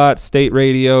Flobots, State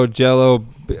Radio, Jello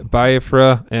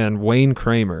Biafra, and Wayne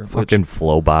Kramer. Fucking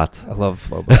Flobots. I love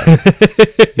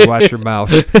Flobots. You watch your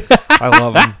mouth. I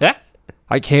love them.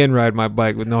 I can ride my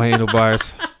bike with no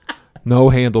handlebars. No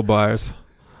handlebars.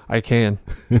 I can.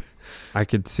 I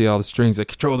could see all the strings that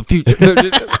control the future.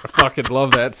 I fucking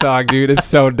love that song, dude. It's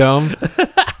so dumb.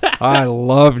 I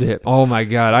loved it. Oh, my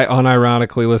God. I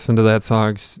unironically listened to that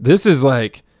song. This is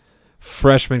like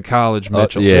freshman college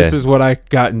Mitchell. This is what I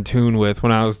got in tune with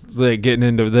when I was like getting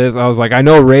into this. I was like, I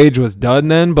know Rage was done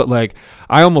then, but like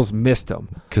I almost missed them.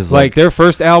 Because like their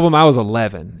first album, I was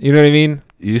 11. You know what I mean?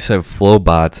 You said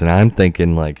Flobots, and I'm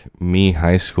thinking like me,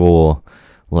 high school,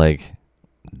 like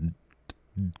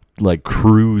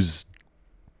cruise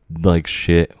like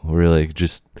shit. We're like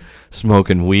just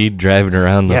smoking weed, driving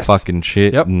around the fucking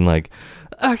shit, and like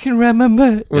I can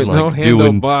remember with and, no like,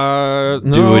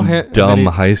 handlebar, doing dumb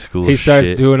high school. He starts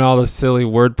shit. doing all the silly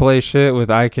wordplay shit with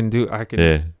I can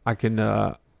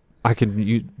I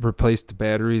can replace the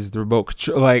batteries, the remote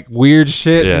control, like weird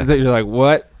shit that you're like,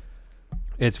 what?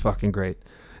 It's fucking great.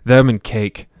 Them and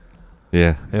Cake.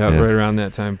 Yeah. Right around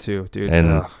that time too, dude.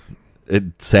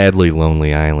 And sadly,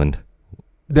 Lonely Island.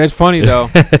 That's funny though.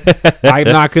 I'm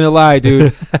not gonna lie,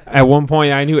 dude. At one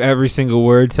point, I knew every single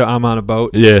word to "I'm on a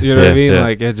boat." Yeah, you know what I mean.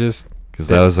 Like it just because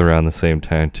that was around the same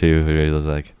time too. It was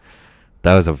like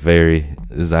that was that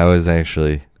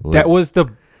was the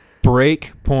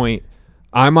break point.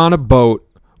 I'm on a boat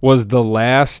was the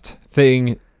last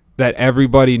thing that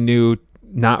everybody knew,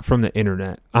 not from the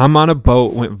internet. I'm on a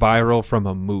boat went viral from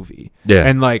a movie. Yeah.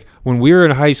 And like when we were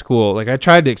in high school, like I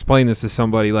tried to explain this to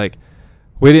somebody, like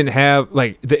we didn't have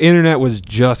like the internet was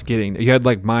just getting. You had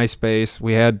like MySpace,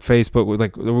 we had Facebook.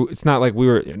 Like it's not like we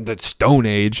were in the Stone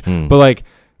Age, but like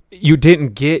you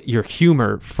didn't get your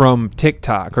humor from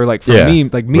TikTok or like from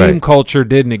memes. Like meme culture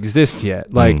didn't exist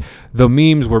yet. Like the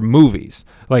memes were movies.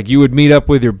 Like you would meet up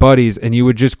with your buddies and you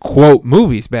would just quote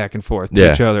movies back and forth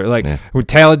to each other. Like when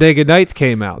Talladega Nights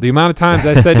came out, the amount of times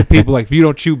I said to people like, if you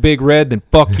don't chew Big Red, then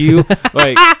fuck you.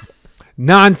 Like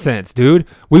nonsense, dude.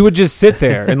 We would just sit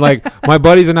there and like my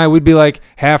buddies and I would be like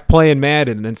half playing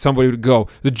Madden and then somebody would go,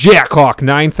 the Jackhawk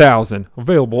 9000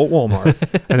 available at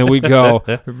Walmart. And then we'd go,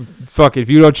 fuck it, if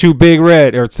you don't chew Big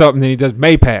Red or something, then he does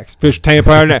Mapax, fish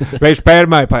Tampa, fish pad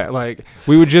Mapax. Like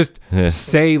we would just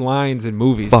say lines in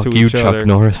movies fuck to you, each Chuck other.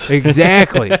 Norris.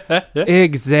 Exactly,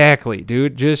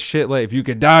 dude. Just shit like if you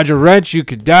could dodge a wrench, you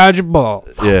could dodge a ball.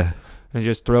 Yeah. And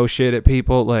just throw shit at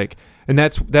people like, and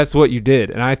that's what you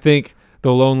did. And I think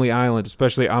The Lonely Island,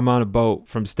 especially I'm on a Boat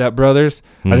from Step Brothers,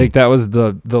 I think that was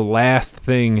the last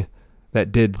thing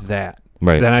that did that.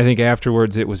 Right. Then I think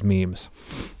afterwards it was memes.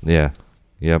 Yeah.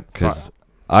 Yep. Because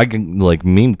I can like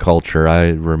meme culture. I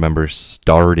remember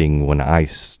starting when I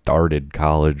started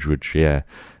college, which and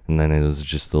then it was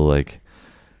just the like,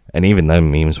 and even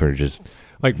then memes were just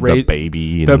like the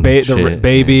baby, and the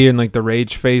baby, and like the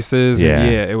rage faces. Yeah.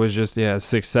 And it was just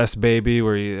Success Baby,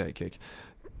 where you like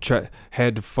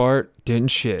had to fart, didn't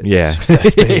shit. Yeah.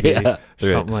 Success Baby.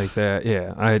 Something like that.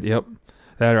 Yeah. I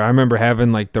remember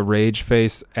having like the Rage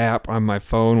Face app on my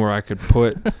phone where I could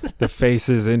put the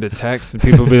faces into text and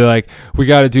people would be like, we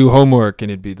got to do homework. And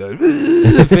it'd be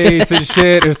the face and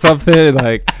shit or something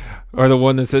like, or the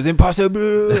one that says impossible.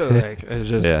 Like it's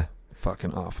just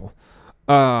fucking awful.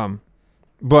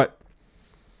 But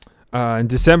in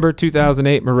December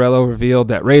 2008, Morello revealed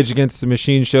that Rage Against the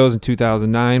Machine shows in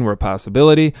 2009 were a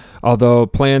possibility, although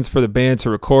plans for the band to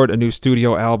record a new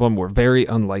studio album were very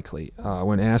unlikely.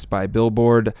 When asked by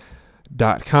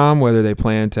Billboard.com whether they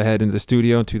planned to head into the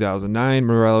studio in 2009,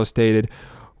 Morello stated,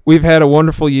 "We've had a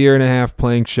wonderful year and a half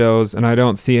playing shows, and I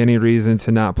don't see any reason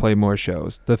to not play more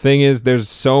shows. The thing is,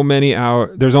 there's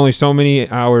only so many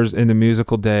hours in the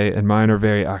musical day, and mine are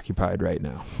very occupied right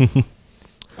now."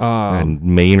 And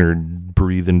Maynard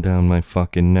breathing down my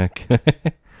fucking neck.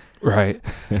 Right.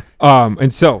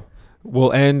 And so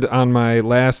we'll end on my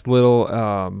last little,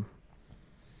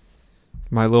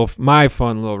 my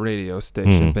fun little radio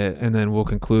station bit, and then we'll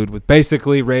conclude with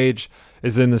basically Rage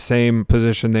is in the same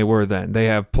position they were then. They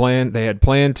had planned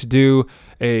to do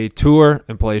a tour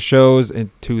and play shows in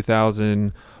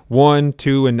 2001,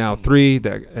 2, and now 3.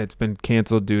 That it's been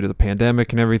canceled due to the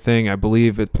pandemic and everything. I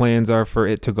believe plans are for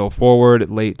it to go forward at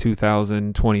late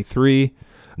 2023.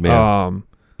 Yeah.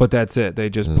 But that's it. They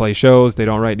just play shows. They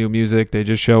don't write new music. They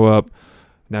just show up.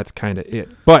 And that's kind of it.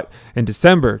 But in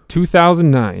December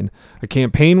 2009, a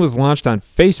campaign was launched on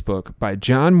Facebook by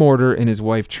John Mortar and his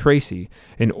wife Tracy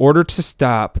in order to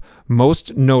stop,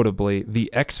 most notably,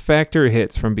 the X Factor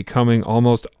hits from becoming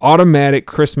almost automatic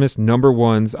Christmas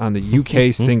 #1s on the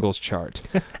UK singles chart.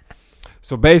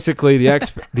 So basically, the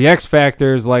X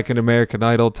Factor is like an American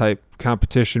Idol type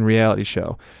competition reality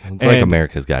show. It's like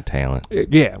America's Got Talent.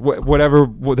 Yeah, whatever.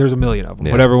 There's a million of them.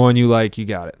 Yeah. Whatever one you like, you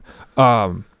got it.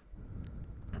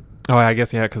 Oh, I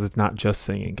guess, because it's not just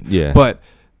singing. Yeah. But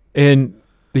in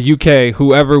the UK,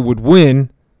 whoever would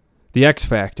win the X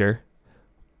Factor,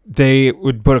 they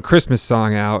would put a Christmas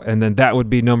song out, and then that would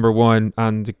be #1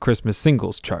 on the Christmas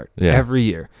singles chart every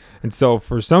year. And so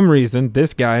for some reason,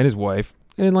 this guy and his wife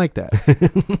didn't like that.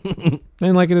 They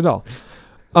didn't like it at all.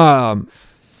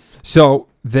 So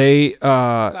they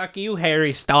fuck you,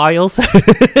 Harry Styles.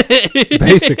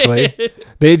 Basically,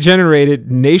 they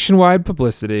generated nationwide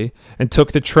publicity and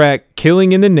took the track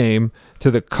 "Killing in the Name" to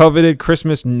the coveted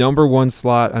Christmas #1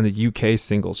 slot on the UK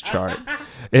singles chart.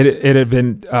 It had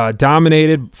been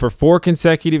dominated for 4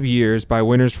 consecutive years by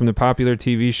winners from the popular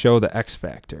TV show The X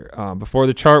Factor. Before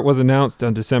the chart was announced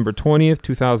on December 20th,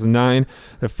 2009,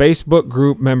 the Facebook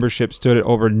group membership stood at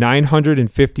over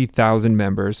 950,000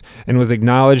 members and was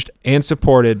acknowledged and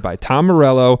supported by Tom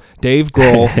Morello, Dave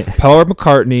Grohl, Paul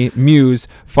McCartney, Muse,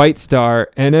 Fight Star,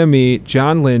 NME,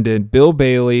 John Linden, Bill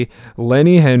Bailey,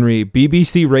 Lenny Henry,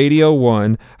 BBC Radio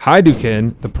 1,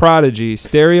 Hadouken, The Prodigy,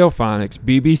 Stereophonics,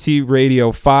 BBC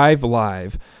Radio 5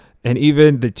 Live, and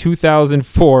even the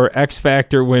 2004 X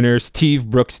Factor winner Steve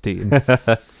Brookstein.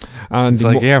 It's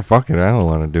like, yeah, fuck it. I don't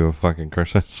want to do a fucking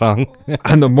Christmas song.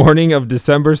 On the morning of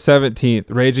December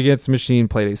 17th, Rage Against the Machine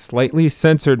played a slightly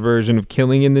censored version of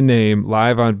Killing in the Name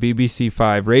live on BBC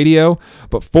 5 radio,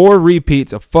 but 4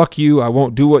 repeats of Fuck You, I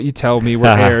Won't Do What You Tell Me were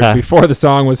aired before the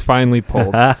song was finally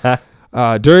pulled.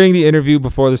 During the interview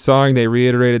before the song, they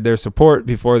reiterated their support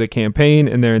before the campaign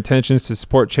and their intentions to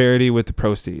support charity with the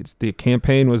proceeds. The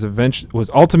campaign was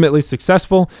ultimately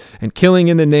successful, and Killing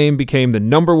in the Name became the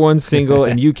number 1 single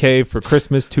in UK for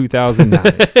Christmas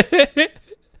 2009.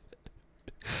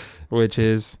 Which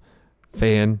is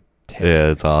fantastic. Yeah,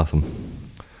 it's awesome.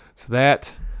 So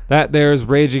that there's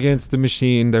Rage Against the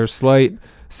Machine, their slight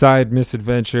side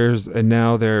misadventures, and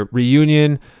now their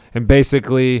reunion, and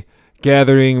basically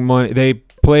gathering money. They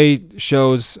play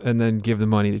shows and then give the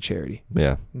money to charity.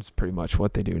 Yeah. That's pretty much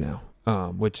what they do now,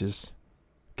 which is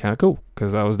kind of cool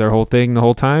because that was their whole thing the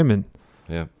whole time, and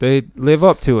they live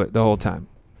up to it the whole time.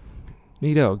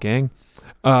 Neato, gang.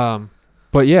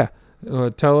 But yeah,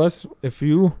 tell us if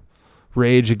you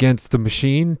Rage Against the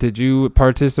Machine. Did you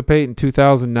participate in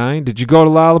 2009? Did you go to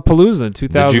Lollapalooza in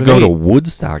 2008? Did you go to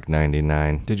Woodstock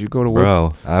 99? Did you go to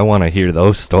Woodstock? Bro, I want to hear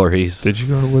those stories. Did you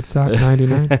go to Woodstock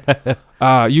 99?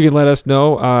 You can let us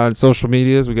know on social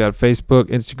medias. We got Facebook,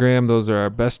 Instagram. Those are our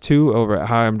best 2 over at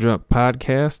Hi I'm Drunk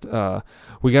Podcast.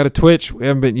 We got a Twitch. We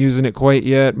haven't been using it quite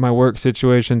yet. My work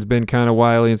situation's been kind of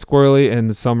wily and squirrely, and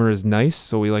the summer is nice,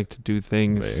 so we like to do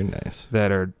things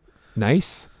that are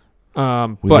nice. We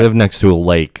live next to a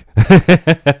lake.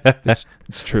 It's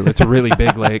true. It's a really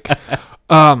big lake.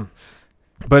 But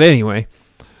anyway,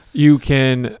 you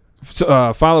can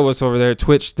follow us over there,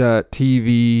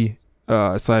 twitch.tv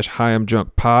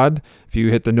 /HiI'mDrunkPod. If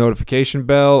you hit the notification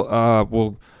bell,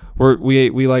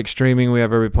 we like streaming. We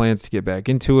have every plans to get back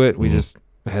into it. We just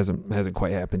hasn't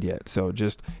quite happened yet. So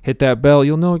just hit that bell.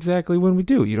 You'll know exactly when we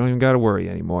do. You don't even got to worry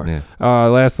anymore. Yeah.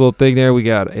 Last little thing there, we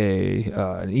got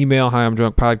an email,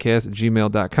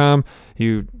 hiimdrunkpodcast@gmail.com.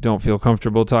 You don't feel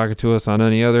comfortable talking to us on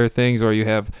any other things, or you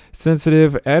have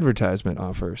sensitive advertisement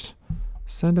offers,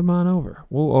 send them on over.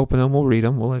 We'll open them. We'll read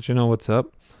them. We'll let you know what's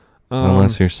up.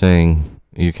 Unless you're saying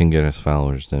you can get us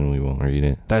followers, then we won't read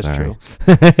it. That's true.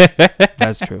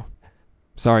 That's true.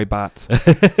 Sorry, bots.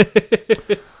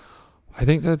 I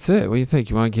think that's it. What do you think?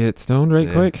 You want to get stoned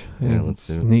quick? Yeah, let's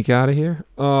do it. Sneak out of here.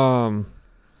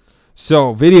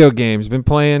 So video games. Been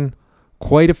playing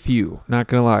quite a few. Not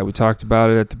going to lie. We talked about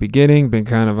it at the beginning. Been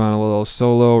kind of on a little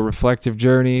solo reflective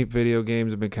journey. Video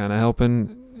games have been kind of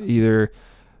helping either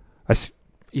as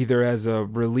a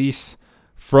release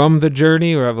from the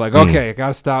journey, or I'm like, okay, I got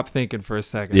to stop thinking for a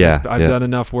second. Yeah, I've done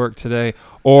enough work today,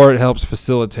 or it helps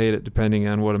facilitate it depending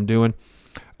on what I'm doing.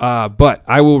 But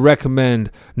I will recommend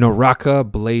Naraka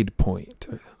Blade Point.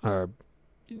 I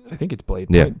think it's Blade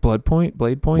Point. Yeah. Blade Point?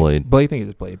 Blade. I think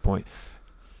it's Blade Point.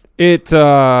 It's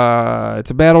a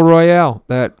battle royale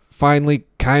that finally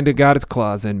kind of got its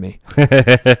claws in me.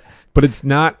 But it's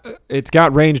not. It's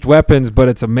got ranged weapons, but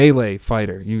it's a melee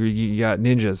fighter. You got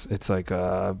ninjas. It's like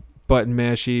a button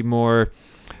mashy, more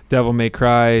Devil May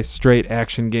Cry, straight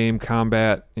action game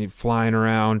combat. You're flying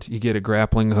around. You get a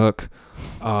grappling hook.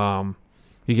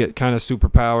 You get kind of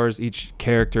superpowers. Each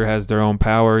character has their own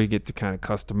power. You get to kind of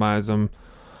customize them.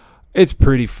 It's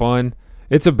pretty fun.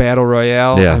 It's a battle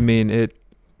royale. Yeah. I mean,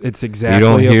 it's exactly. You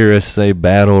don't hear us say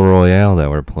battle royale that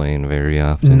we're playing very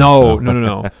often.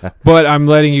 No. But I'm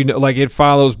letting you know, like, it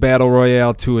follows battle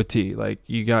royale to a T. Like,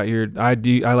 you got I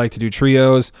like to do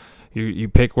trios. You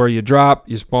pick where you drop.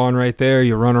 You spawn right there.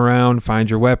 You run around, find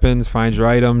your weapons, find your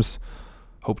items.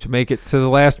 Hope to make it to the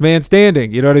last man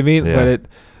standing. You know what I mean? Yeah. But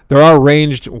there are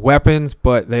ranged weapons,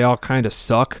 but they all kind of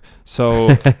suck.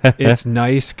 So it's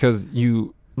nice because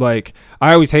I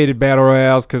always hated battle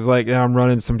royales because, like, I'm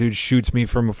running, some dude shoots me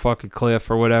from a fucking cliff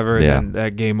or whatever, and then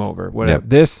that game over. Whatever. Yep.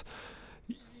 This,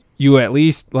 you at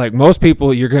least, like most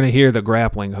people, you're going to hear the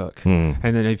grappling hook. And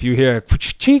then if you hear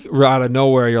out of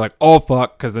nowhere, you're like, oh,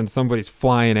 fuck, because then somebody's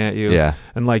flying at you. Yeah.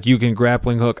 And, like, you can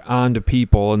grappling hook onto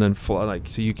people and then fly, like,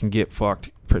 so you can get fucked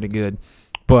pretty good.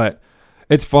 But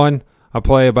it's fun. I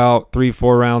play about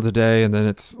 3-4 rounds a day, and then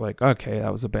it's like, okay,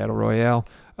 that was a battle royale.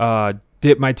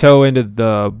 Dip my toe into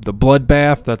the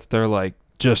bloodbath. That's their like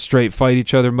just straight fight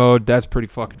each other mode. That's pretty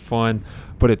fucking fun,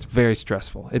 but it's very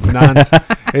stressful. It's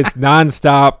it's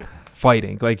nonstop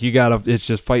fighting. Like it's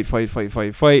just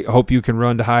fight. Hope you can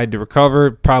run to hide to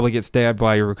recover. Probably get stabbed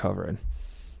while you're recovering,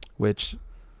 which,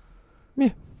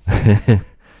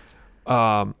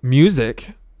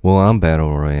 music. Well, on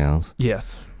battle royales.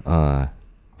 Yes.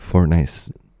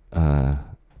 Fortnite's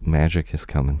Magic is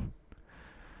coming.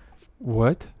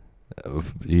 What?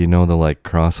 You know the like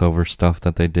crossover stuff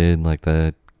that they did, like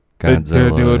the Godzilla. They're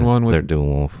doing one with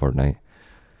Fortnite.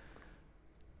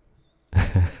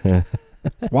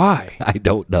 Why? I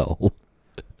don't know.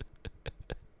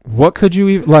 What could you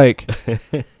even like?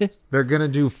 They're gonna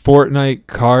do Fortnite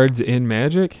cards in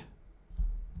Magic.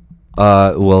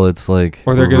 Well, it's like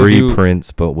or they're gonna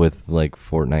reprints, but with like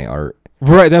Fortnite art.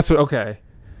 Right. That's what. Okay.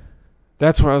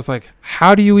 That's where I was like,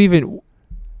 how do you even?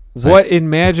 What in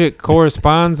Magic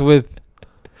corresponds with?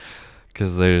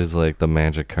 Because there's like the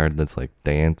Magic card that's like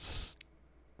dance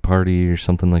party or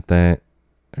something like that,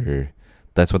 or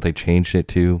that's what they changed it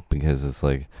to because it's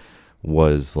like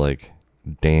was like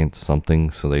dance something,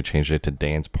 so they changed it to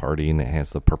dance party, and it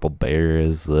has the purple bear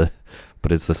as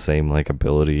but it's the same like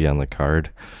ability on the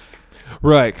card.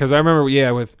 Right, because I remember,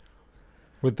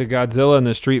 with the Godzilla and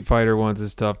the Street Fighter ones and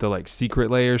stuff, the like secret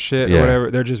layer shit or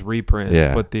whatever, they're just reprints,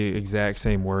 but the exact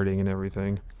same wording and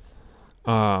everything.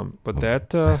 But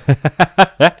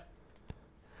that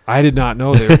I did not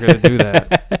know they were going to do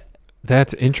that.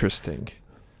 That's interesting.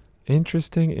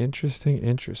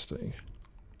 Interesting.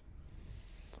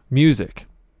 Music.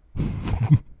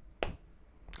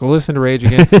 Go listen to Rage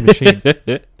Against the Machine.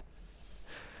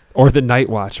 Or The Night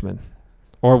Watchman.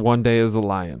 Or One Day as a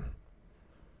Lion.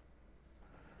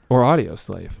 Or Audio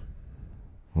Slave.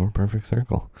 Or Perfect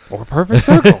Circle.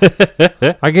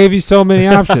 I gave you so many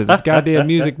options. It's goddamn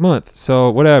music month. So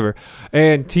whatever.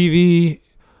 And TV,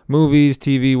 movies,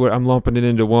 I'm lumping it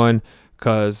into one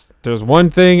because there's one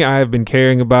thing I've been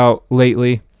caring about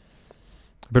lately.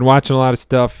 I've been watching a lot of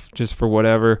stuff just for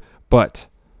whatever, but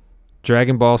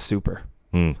Dragon Ball Super.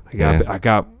 I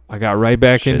got right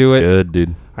back into it. Good,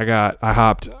 dude. I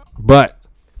hopped, but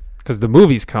because the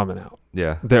movie's coming out.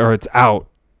 Yeah. Or it's out.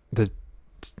 The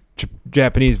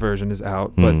Japanese version is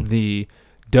out, but the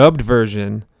dubbed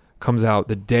version comes out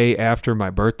the day after my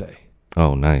birthday.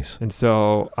 Oh, nice. And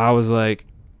so I was like,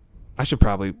 I should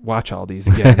probably watch all these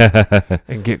again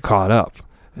and get caught up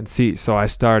and see. So I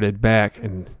started back,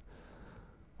 and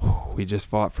we just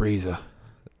fought Frieza.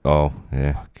 Oh,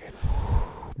 yeah.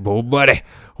 Whoa, buddy.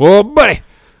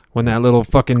 When that little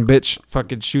fucking bitch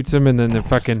fucking shoots him, and then the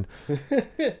fucking...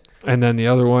 And then the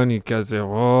other one, he goes,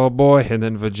 oh boy. And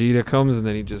then Vegeta comes, and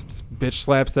then he just bitch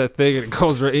slaps that thing, and it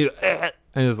goes right, and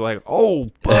it's like,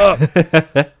 oh fuck.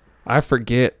 I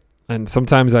forget, and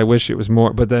sometimes I wish it was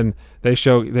more. But then they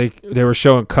were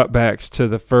showing cutbacks to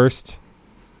the first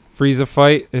Frieza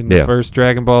fight in the first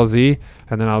Dragon Ball Z,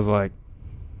 and then I was like,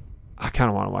 I kind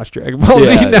of want to watch Dragon Ball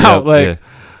Z now.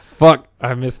 Fuck,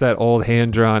 I miss that old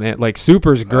hand drawn. Like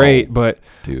Super's great, but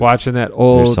dude, watching that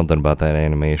old, there's something about that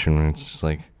animation where it's just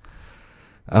like.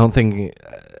 I don't think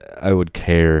I would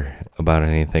care about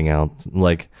anything else.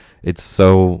 Like, it's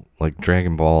so, like,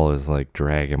 Dragon Ball is like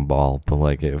Dragon Ball, but,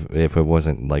 like, if it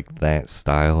wasn't, like, that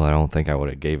style, I don't think I would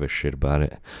have gave a shit about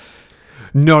it.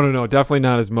 No, definitely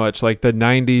not as much. Like, the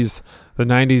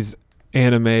 90s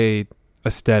anime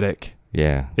aesthetic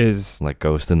is... Like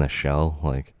Ghost in the Shell,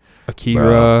 like...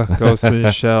 Akira, Ghost in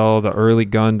the Shell, the early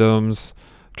Gundams,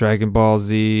 Dragon Ball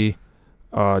Z...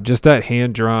 just that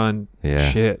hand-drawn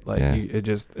shit. Like,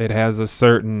 it has a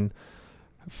certain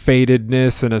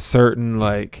fadedness and a certain,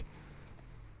 like,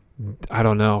 I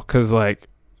don't know. Because, like,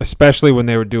 especially when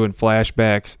they were doing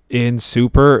flashbacks in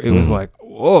Super, it was like,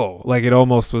 whoa. Like, it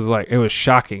almost was like, it was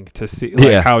shocking to see,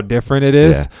 like, how different it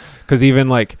is. Because even,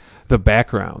 like, the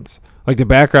backgrounds. Like, the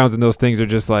backgrounds in those things are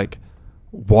just, like,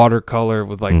 watercolor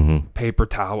with like paper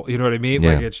towel, you know what I mean?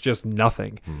 Like it's just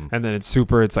nothing. And then it's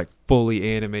Super, it's like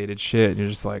fully animated shit, and you're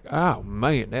just like, oh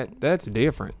man, that's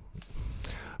different.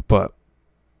 But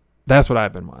that's what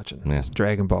I've been watching. It's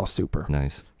Dragon Ball Super.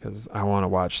 Nice. Because I want to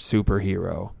watch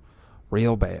Superhero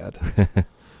real bad.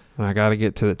 And I got to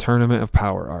get to the Tournament of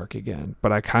Power arc again.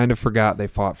 But I kind of forgot they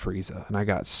fought Frieza, and I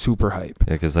got super hype.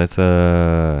 Yeah, because that's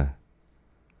when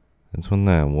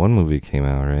that one movie came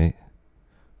out, right?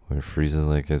 Where Frieza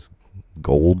like is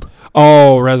gold.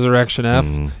 Oh, Resurrection F.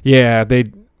 Yeah, they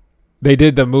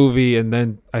did the movie, and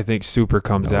then I think Super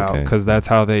comes out because that's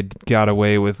how they got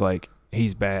away with like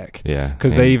he's back. Yeah,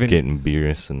 because they even getting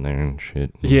Beerus in there and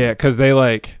shit. Yeah, because they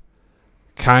like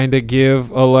kind of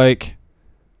give a like.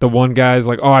 The one guy's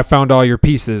like, oh, I found all your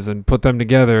pieces and put them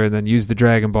together, and then used the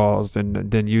Dragon Balls,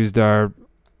 and then used our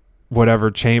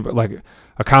whatever chamber, like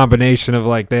a combination of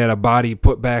like they had a body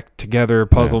put back together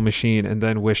puzzle machine, and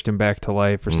then wished him back to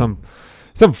life or some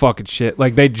fucking shit.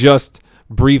 Like they just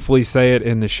briefly say it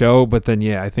in the show, but then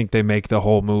I think they make the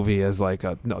whole movie as like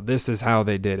no, this is how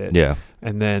they did it. Yeah,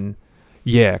 and then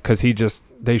because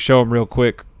they show him real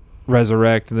quick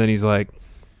resurrect, and then he's like,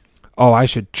 oh, I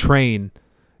should train.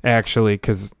 Actually,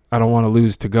 because I don't want to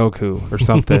lose to Goku or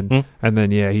something. And then,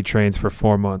 he trains for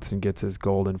 4 months and gets his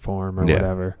golden form or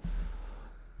whatever.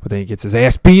 But then he gets his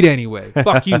ass beat anyway.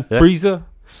 Fuck you, Frieza.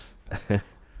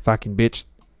 Fucking bitch.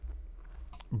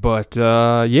 But,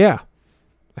 I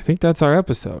think that's our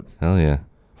episode. Hell yeah.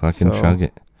 Fucking chug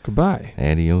it. Goodbye.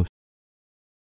 Adios.